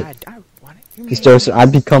upset. You Because Joseph,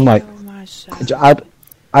 I'd become like, kill myself.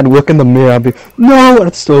 I'd look in the mirror, I'd be, no!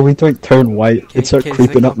 I'd slowly turn white. It'd start Kids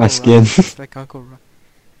creeping like up my Uncle skin. Ruck. Like Uncle Ruck.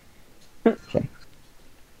 Okay.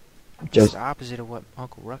 It's Just- the opposite of what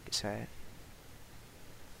Uncle Ruckus had.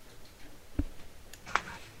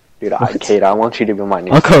 Dude, What? Kate, I want you to be my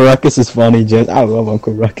new Uncle Ruckus is funny, Jess. I love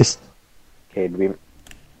Uncle Ruckus. Kate, be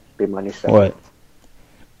my new stepdad. What?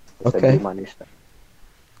 I said, Okay. Be my new stepdad.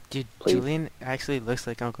 Dude, Please. Julian actually looks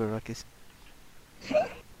like Uncle Ruckus.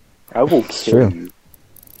 I will It's kill true. you.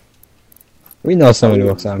 We know somebody who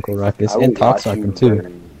looks like Uncle Ruckus I will and talks watch like you him too.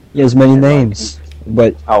 burn. He has many And, like, names,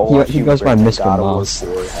 but I'll watch he you goes by burn Mr. God of War Mouse. 4,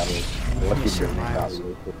 I'll watch you Mr. burn God Miles. of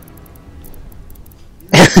War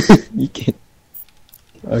 4. You can't.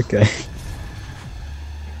 Okay.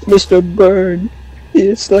 Mr. Burn.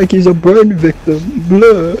 It's like he's a burn victim.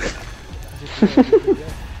 Blah.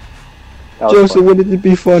 That was Joseph, funny. wouldn't it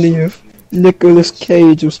be funny if Nicolas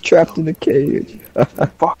Cage was trapped in a cage?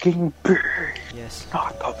 Fucking bird, Yes.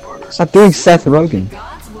 not the bird. Stop doing Seth Rogen.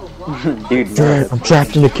 Dude, no, Burn, I'm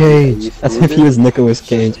trapped in a cage. As if he was Nicolas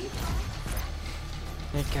Cage.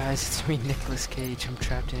 Hey guys, it's me, Nicolas Cage. I'm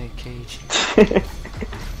trapped in a cage.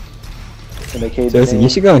 in the cage Joseph, name. you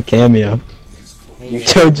should go on Cameo. Hey,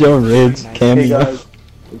 JoJo Ridge, Nice. Hey Cameo. guys,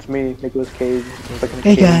 it's me, Nicolas Cage. Fucking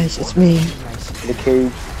Hey cage. guys, it's me, Nice. The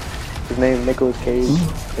cage. His name Nicolas Cage.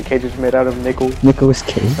 The cage is made out of nickel. Nicolas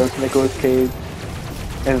Cage. So it's Nicolas Cage.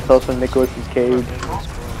 And it's also Nicolas's cage.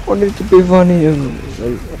 Wouldn't it be funny if...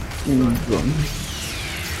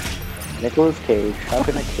 Nicolas Cage, trapped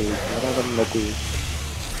in a cage, made out of nickel.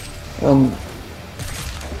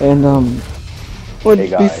 Wouldn't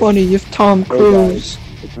Hey it be guys. funny if Tom Hey Cruise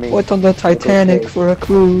guys, it's me. went on the Titanic Cage. for a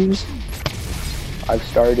cruise? I've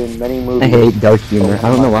starred in many movies. I hate dark humor. I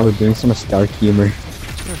don't know why we're doing so much dark humor.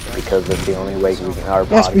 Because it's the only way we can. Our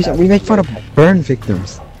Yes, we make fun of burn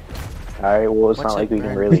victims. Alright, well, it's What's not a like we can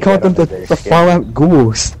burn? really. We called get them under the their skin. Fallout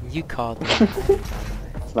ghouls. You called me.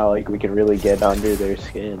 It's not like we can really get under their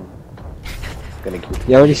skin. Gonna keep.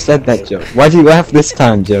 You already said that, Joe. Why'd you laugh this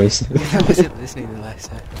time, Joseph? I wasn't listening the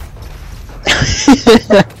last time.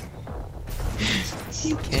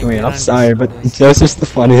 Can't I mean, get I'm on sorry, this but bonus. Joseph's the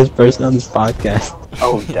funniest person on this podcast.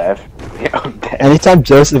 Oh, definitely. Oh, definitely. Anytime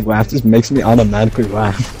Joseph laughs, just makes me automatically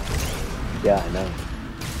laugh. Yeah, I know.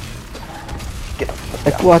 Get the fuck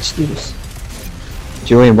Like, out. watch this.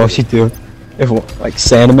 Julian, what would you do if, like,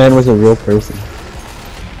 Sandman was a real person?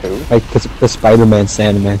 Who? Like, the Spider-Man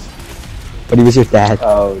Sandman. But he was your dad.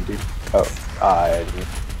 Oh, dude. Oh,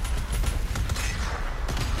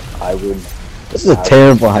 I would. This is a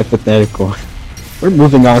terrible hypothetical. We're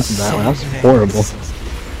moving on from that one. That was horrible.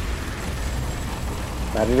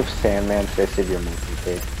 Imagine if Sandman fisted your monkey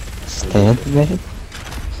cake. Sandman?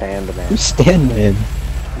 Sandman. Who's Sandman?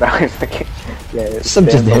 No, I was thinking. Yeah, it's Some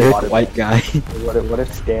Stan the generic Waterman. white guy. What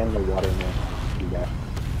if Stan the Waterman? You got.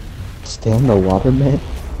 Stan the Waterman?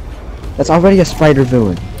 That's already a spider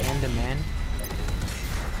villain. Dan the man.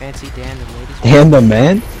 Fancy Dan the ladies. Dan the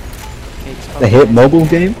Man? Cake's The hit mobile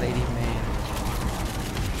game? Lady man.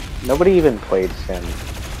 Nobody even played Sim.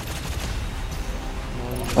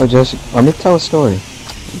 Oh, Joseph, let me tell a story.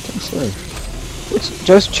 Let me tell a story.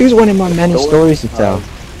 Just choose one of my many stories to tell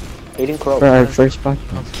Aiden Crow. for our first podcast.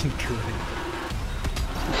 Pumpkin Kool-Aid.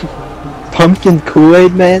 Pumpkin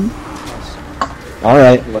Kool-Aid Man?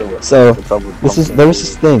 Alright, so there was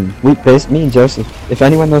this thing. Me and Joseph, if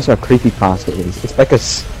anyone knows what creepypasta is, it's like a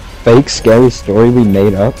fake scary story we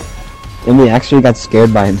made up. And we actually got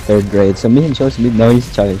scared by in 3rd grade. So me and Joseph, we've known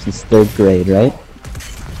each other since 3rd grade, right?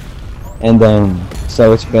 And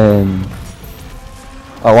so it's been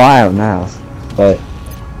a while now. But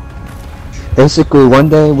basically one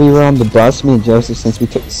day we were on the bus, me and Joseph, since we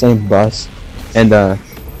took the same bus. And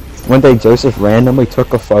one day Joseph randomly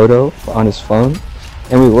took a photo on his phone.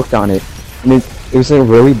 And we looked on it. And it was a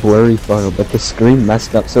really blurry photo, but the screen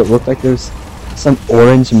messed up, so it looked like there was some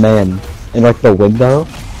orange man in like the window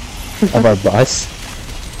of our bus.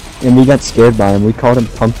 And we got scared by him. We called him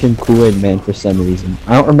Pumpkin Kool-Aid Man for some reason.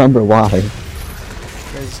 I don't remember why.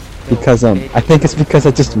 Because I think it's because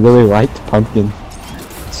I just really liked pumpkin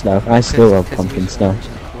stuff. I still love pumpkin stuff.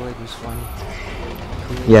 Kool-Aid was funny.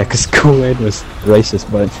 Yeah, because Kool-Aid was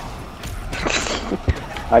racist, but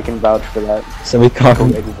I can vouch for that. so we called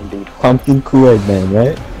him Kool-Aid is indeed. Pumpkin Kool-Aid Man,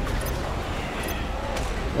 right?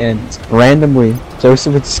 And randomly,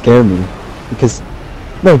 Joseph would scare me because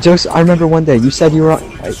no, Joseph. I remember one day you said you were.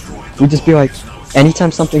 We'd just be like,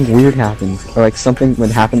 anytime something weird happened or like something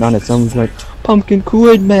would happen on its own, we'd be like, Pumpkin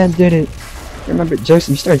Kool-Aid Man did it. I remember Joseph,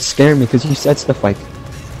 you started scaring me because you said stuff like,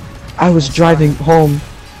 I was driving home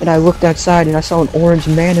and I looked outside and I saw an orange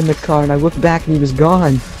man in the car and I looked back and he was gone. I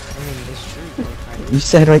mean, it's true. You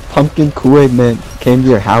said like Pumpkin Kool-Aid Man came to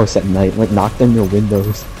your house at night and like knocked on your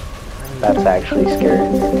windows. That's actually scary.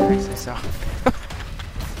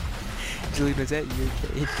 Julie, was that you,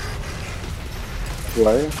 Cade?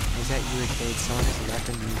 What? Was that you, Cade? Someone has left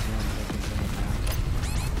a museum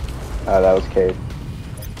Oh, that was Cade.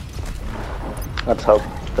 Let's hope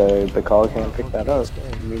the call can't pick that up.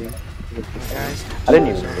 Meeting. Guys, I didn't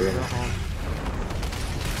even go hear it. home.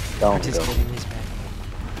 Don't Just go. kidding, he's back.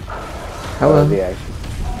 Hello. The action.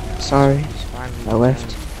 Sorry, He's finally I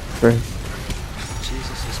left for.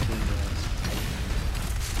 Jesus is king, guys.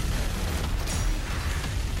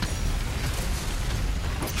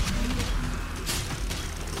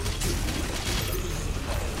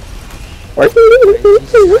 Wait,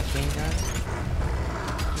 Jesus not king, guys?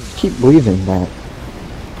 Keep believing that.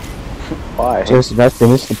 Why? Joseph, did I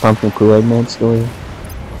finish the Pumpkin Kool-Aid Man story?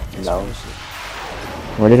 No.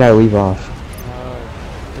 Where did I leave off?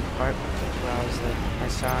 The part where I was like, I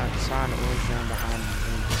saw an orange man behind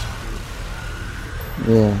me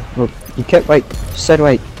and Yeah, well, he kept like, said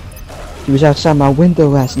like, he was outside my window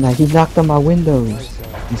last night, he knocked on my windows.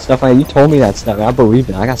 And stuff like that. You told me that stuff, I believed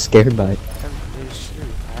it, I got scared by it. It was true.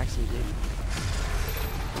 I actually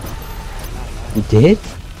did. You did?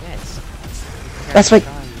 Yes. That's like,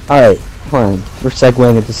 alright, hold on, we're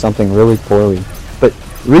segueing into something really poorly. But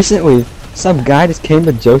recently, some guy just came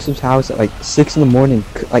to Joseph's house at like 6 in the morning,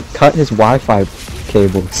 like cut his Wi-Fi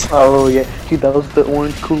cables. Oh yeah, dude, that was the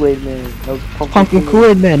orange Kool-Aid Man. That was Pumpkin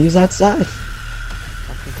Kool-Aid Man, he was outside.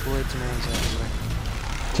 Pumpkin Kool-Aid's man's everywhere.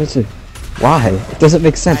 Joseph, why? It doesn't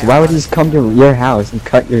make sense. Why would he just come to your house and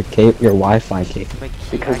cut your Wi-Fi cable? Like,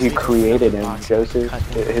 Because you created him, Joseph.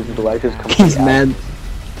 His life is complete. He's mad.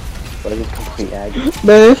 Life is complete agony.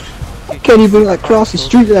 Man, I can't even like cross the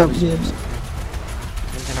street without him.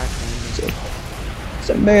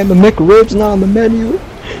 Said, man, the McRib's not on the menu.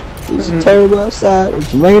 It's terrible outside.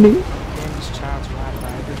 It's raining.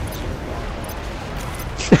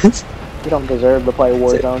 You don't deserve to play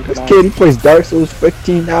Warzone This tonight. kid, he plays Dark Souls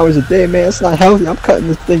 15 hours a day, man. It's not healthy. I'm cutting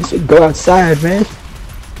this thing so go outside, man.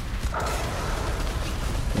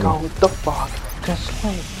 Go the fuck to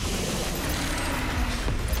sleep.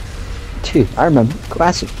 Dude, I remember.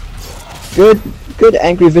 Classic. Good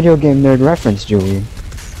angry video game nerd reference, Julian.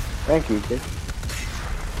 Thank you, kid.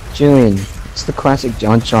 Julian, it's the classic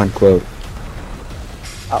John Sean quote.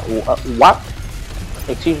 What?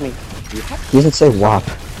 Excuse me. He doesn't say WAP.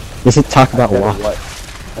 He doesn't talk about WAP. What?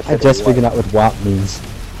 I just figured out what WAP means.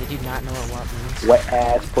 Did you not know what WAP means? Wet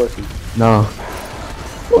ass pussy. No.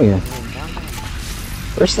 Oh yeah.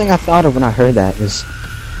 First thing I thought of when I heard that was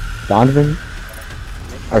Donovan,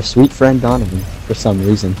 our sweet friend Donovan, for some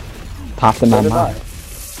reason, popped in my So did mind.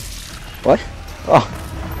 What?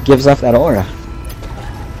 Oh, gives off that aura.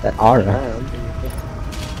 That aura.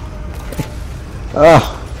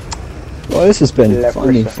 Oh. Well, this has been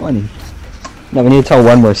funny. Now we need to tell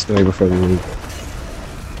one more story before we leave.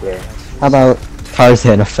 Yeah. How about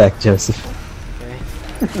Tarzan effect, Joseph?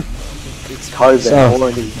 Tarzan. So,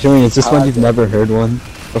 horny. Julian, is this one you've never heard one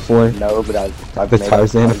before? No, but I've The made up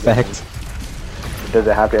Tarzan effect? Does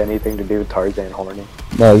it have anything to do with Tarzan horny?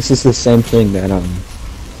 No, this is the same thing that,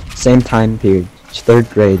 same time period. 3rd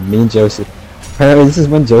grade, me and Joseph. Apparently this is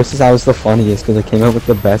when Joseph I was the funniest because I came up with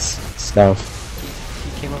the best stuff.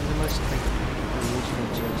 He came up with the most like original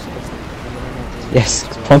jokes. Yes,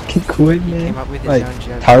 Pumpkin Kool-Aid He Man, came up with his like own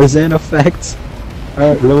joke. Tarzan effect.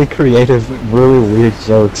 Really creative, really weird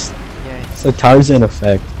jokes. Yeah. So Tarzan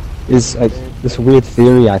effect is like this weird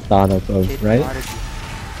theory I thought of, Kid right? Prodigy.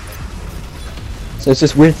 So it's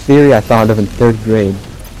this weird theory I thought of in 3rd grade,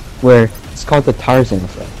 where it's called the Tarzan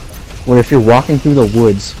effect. Where if you're walking through the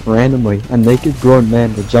woods randomly, a naked grown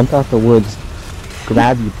man will jump out the woods,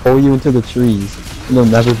 grab you, pull you into the trees, and you'll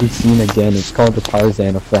never be seen again. It's called the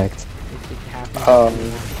Tarzan effect. It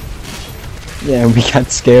happened. Yeah, and we got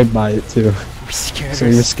scared by it too. We're scared. So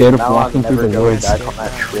we were scared of Now I'm walking never through the going woods. back on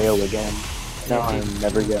that trail again. No, Yeah, dude, I'm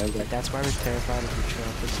never going again. That's why we're terrified of the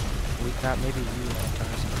trail. Cause we thought maybe you were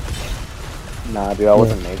Tarzan. Nah, dude, I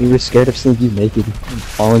wasn't naked. We were scared of seeing you naked and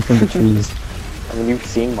falling from the trees. I mean, you've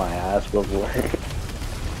seen my ass before.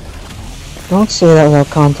 Don't say that without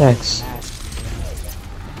context.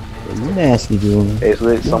 Nasty. You nasty, Julian.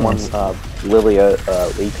 Basically, someone, Yes. Lilia,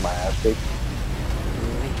 leaked my ass pic.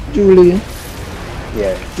 Julian,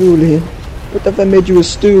 Yeah. Julian. What if I made you a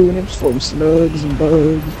stew and it was full of slugs and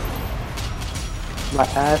bugs? My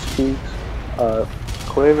ass cheeks,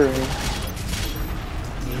 quivering.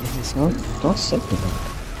 Don't say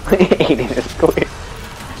that. Eating is quivering.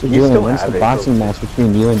 So You Julian, still when's have the it, boxing match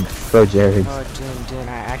between you and Bro Jared? Oh, Jin,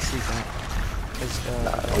 I actually got. Cause,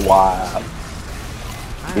 Wow.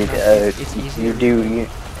 I Dude, don't know, it's easy. you do, you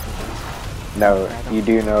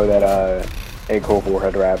do know that, a cool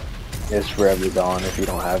forehead wrap is forever gone if you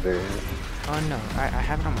don't have it. Oh no, I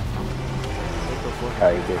have it on my phone. Like before. Oh,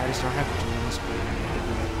 you do? I just don't have it on the screen.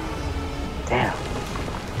 Damn.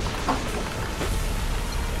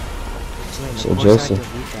 Jin, So of course Joseph. I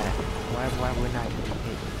delete that. Why wouldn't I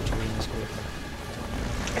delete Julian's Quiver?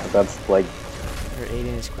 'Cause that's like, Or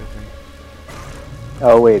Aiden's Quiver?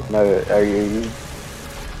 oh wait, no, are you,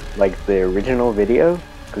 like, the original video?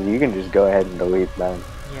 Because you can just go ahead and delete that.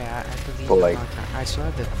 Yeah, I deleted But, it like- a long time. I still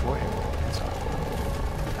have the forehead. That's all.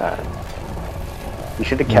 You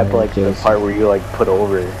should have kept, Yeah, like, the Joseph. part where you, like, put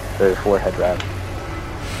over the forehead wrap.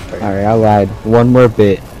 Alright, I lied. One more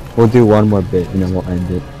bit. We'll do one more bit and then we'll end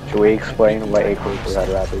it. Should we explain what a cool forehead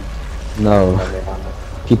wrap is? No, No, they don't.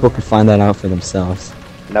 people can find that out for themselves.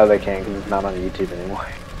 No, they can't, because it's not on YouTube anymore.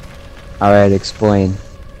 Alright, explain.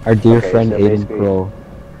 Our dear Okay, friend so Aiden basically- Kroll.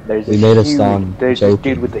 There's We this made a huge, song There's this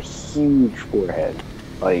joking. dude with a huge forehead,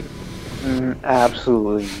 like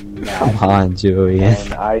absolutely Come massive. on, Julian.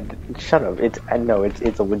 And shut up. It's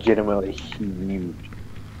a legitimately huge.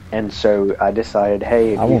 And so I decided, hey,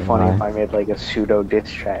 it'd I be won't funny lie. if I made like a pseudo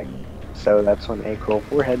diss track. So that's when a Crow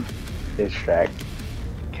Forehead diss track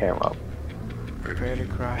came up. Prepare to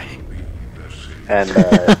cry. And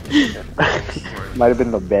might have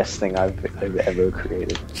been the best thing I've ever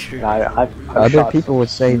created. True. And I've Other shot people some would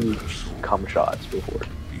say huge cum shots before.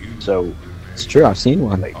 So it's true. I've seen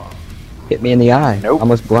one. like, Hit me in the eye. nope.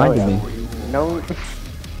 Almost blinded Oh, yeah. me. No.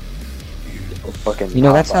 Fucking You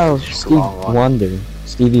know, that's how Popeye,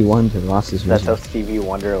 Stevie Wonder lost his That's how vision. Stevie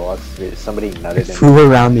Wonder lost it. Somebody It nutted him. flew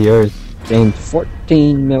around the earth, gained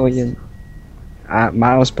 14 million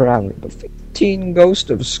miles per hour. The 15 ghost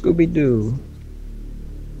of Scooby-Doo.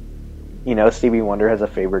 You know, Stevie Wonder has a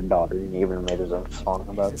favorite daughter, and he even made his own song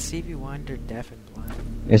about Isn't it. Stevie Wonder deaf and blind?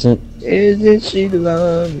 Isn't she the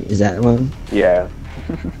love? Is that one? Yeah.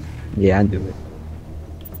 Yeah, I do it.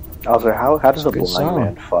 Also, how does It's a a good blind song.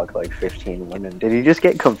 man fuck like 15 women? Did he just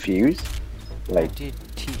get confused? Like, Dude,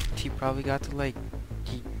 he probably got to like,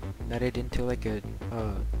 he nutted into like a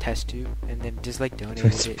test tube and then just like donated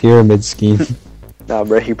It's a it. pyramid scheme. nah,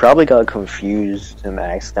 bro, he probably got confused and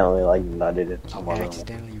accidentally like nutted it. He on one of them.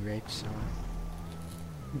 accidentally raped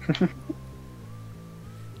someone.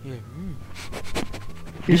 Yeah,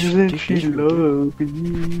 Isn't she loving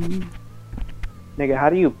you? Nigga, how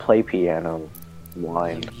do you play piano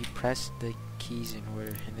blind? You press the keys in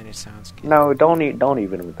order, and then it sounds good. No, don't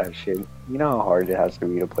even with that shit. You know how hard it has to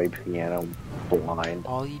be to play piano blind.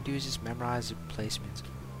 All you do is just memorize the placements.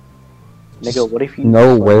 Nigga, what if you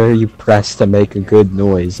Know where you press to make a good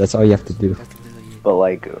noise. That's all you have to do. That's literally it. But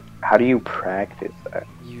like, how do you practice that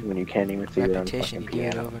You when you can't even see your own repetition. fucking You do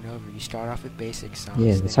it piano? over and over. You start off with basic songs.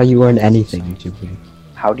 Yeah, then that's how you learn build anything, songs. Julian.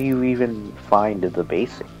 How do you even find the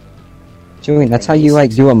basic? Julian, that's how you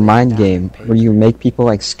like do a mind game where you make people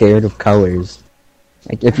like scared of colors.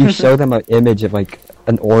 Like if you show them an image of like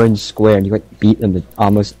an orange square and you like beat them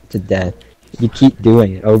almost to death, you keep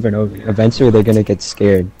doing it over and over. Eventually, they're gonna get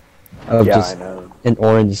scared of Yeah, I just know. an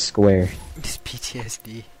orange square. Just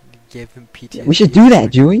PTSD. Give him PTSD. We should do that,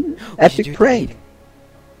 Julian. We should Epic do it prank. later.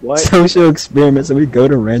 What? Social experiments. And we go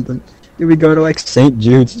to random. Dude, we go to like St.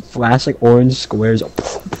 Jude's, flash like orange squares.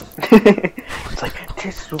 It's like,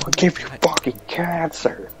 this will give you fucking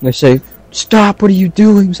cancer. They say, "Stop! What are you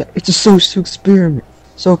doing?" It's, like, it's a social experiment.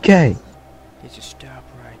 It's okay. You just stop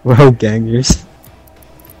right. We're all gangers.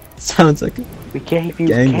 Sounds like We gave you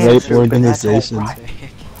Gang cancer, rape but that's organizations. alright.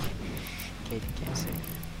 Katie can't say.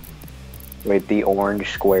 Wait, the orange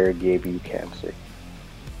square gave you cancer.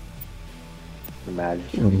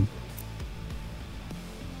 Imagine.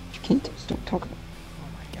 You can't don't talk about. Oh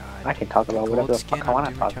my god. I can talk about whatever Gold the skin fuck I on want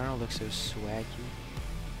to Doom talk. Eternal looks so swaggy.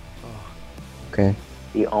 Oh. Okay.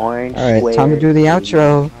 The orange All right, square. time to do the gave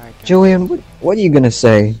outro. Alright, guys. Julian, what are you gonna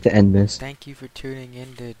say to end this? Thank you for tuning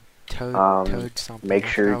in to Toad something. Make I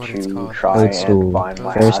sure forgot what it's to called. try Toad and Stool. find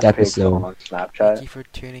my First ass pics episode. on Thank Snapchat. you for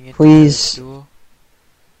tuning in. Please. To Toadstool.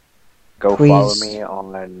 Go Please follow me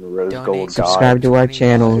on Rose Donate Gold God. Subscribe to our $20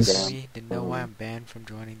 channels. to me to know why I'm banned from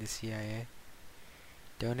joining the CIA.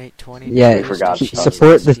 Donate 20. Yeah, We forgot to to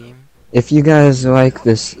support the- Steam. If you guys like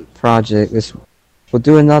this project, we'll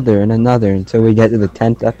do another and another until we get to the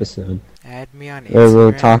 10th episode, Add me on where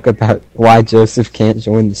we'll Instagram. talk about why Joseph can't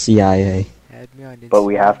join the CIA. Add me on Instagram. But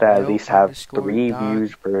we have to at Yo least have underscore 3 dog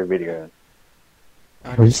views per video.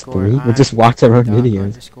 Where's underscore 3? We'll I'm just watch our own dog videos.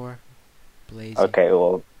 underscore Blazy. Okay,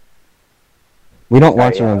 well, We don't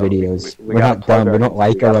watch yeah, our own we- videos. we We're gotta not plug dumb. our We don't ins-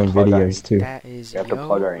 like we our gotta own plug our videos ins. too. That is You have to yo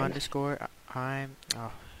plug our ins. underscore I'm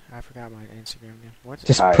I forgot my Instagram name. What's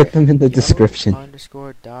Just it? Alright. put them in the Yo description.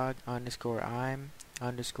 underscore dog underscore I'm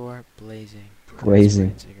underscore blazing. That's my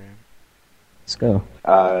Blazing. Instagram. Let's go.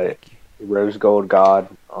 Rose Gold God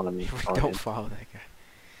on Don't follow that guy.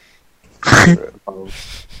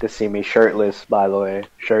 to see me shirtless, by the way.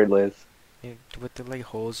 Shirtless. Yeah, with the like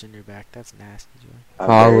holes in your back. That's nasty, Joey. I'm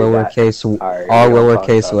All very bad. lowercase, Alright, all we don't talk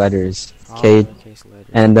lowercase about- letters. All K, lowercase letters.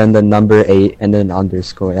 and then the number 8, and then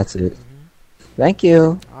underscore. That's it. Thank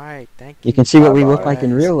you. Alright, thank you. You can see what we look Bye-bye. like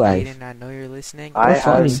in real life. Aiden, I know you're listening. I just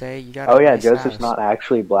wanna have- say you got a Oh yeah, nice Joseph's house. not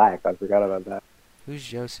actually black. I forgot about that. Who's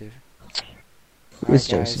Joseph? Who's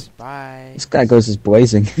Alright, guys, Joseph? Bye. This guy goes as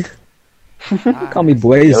blazing. Bye. Call me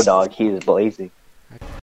Blaze. Yo dog, he's blazing.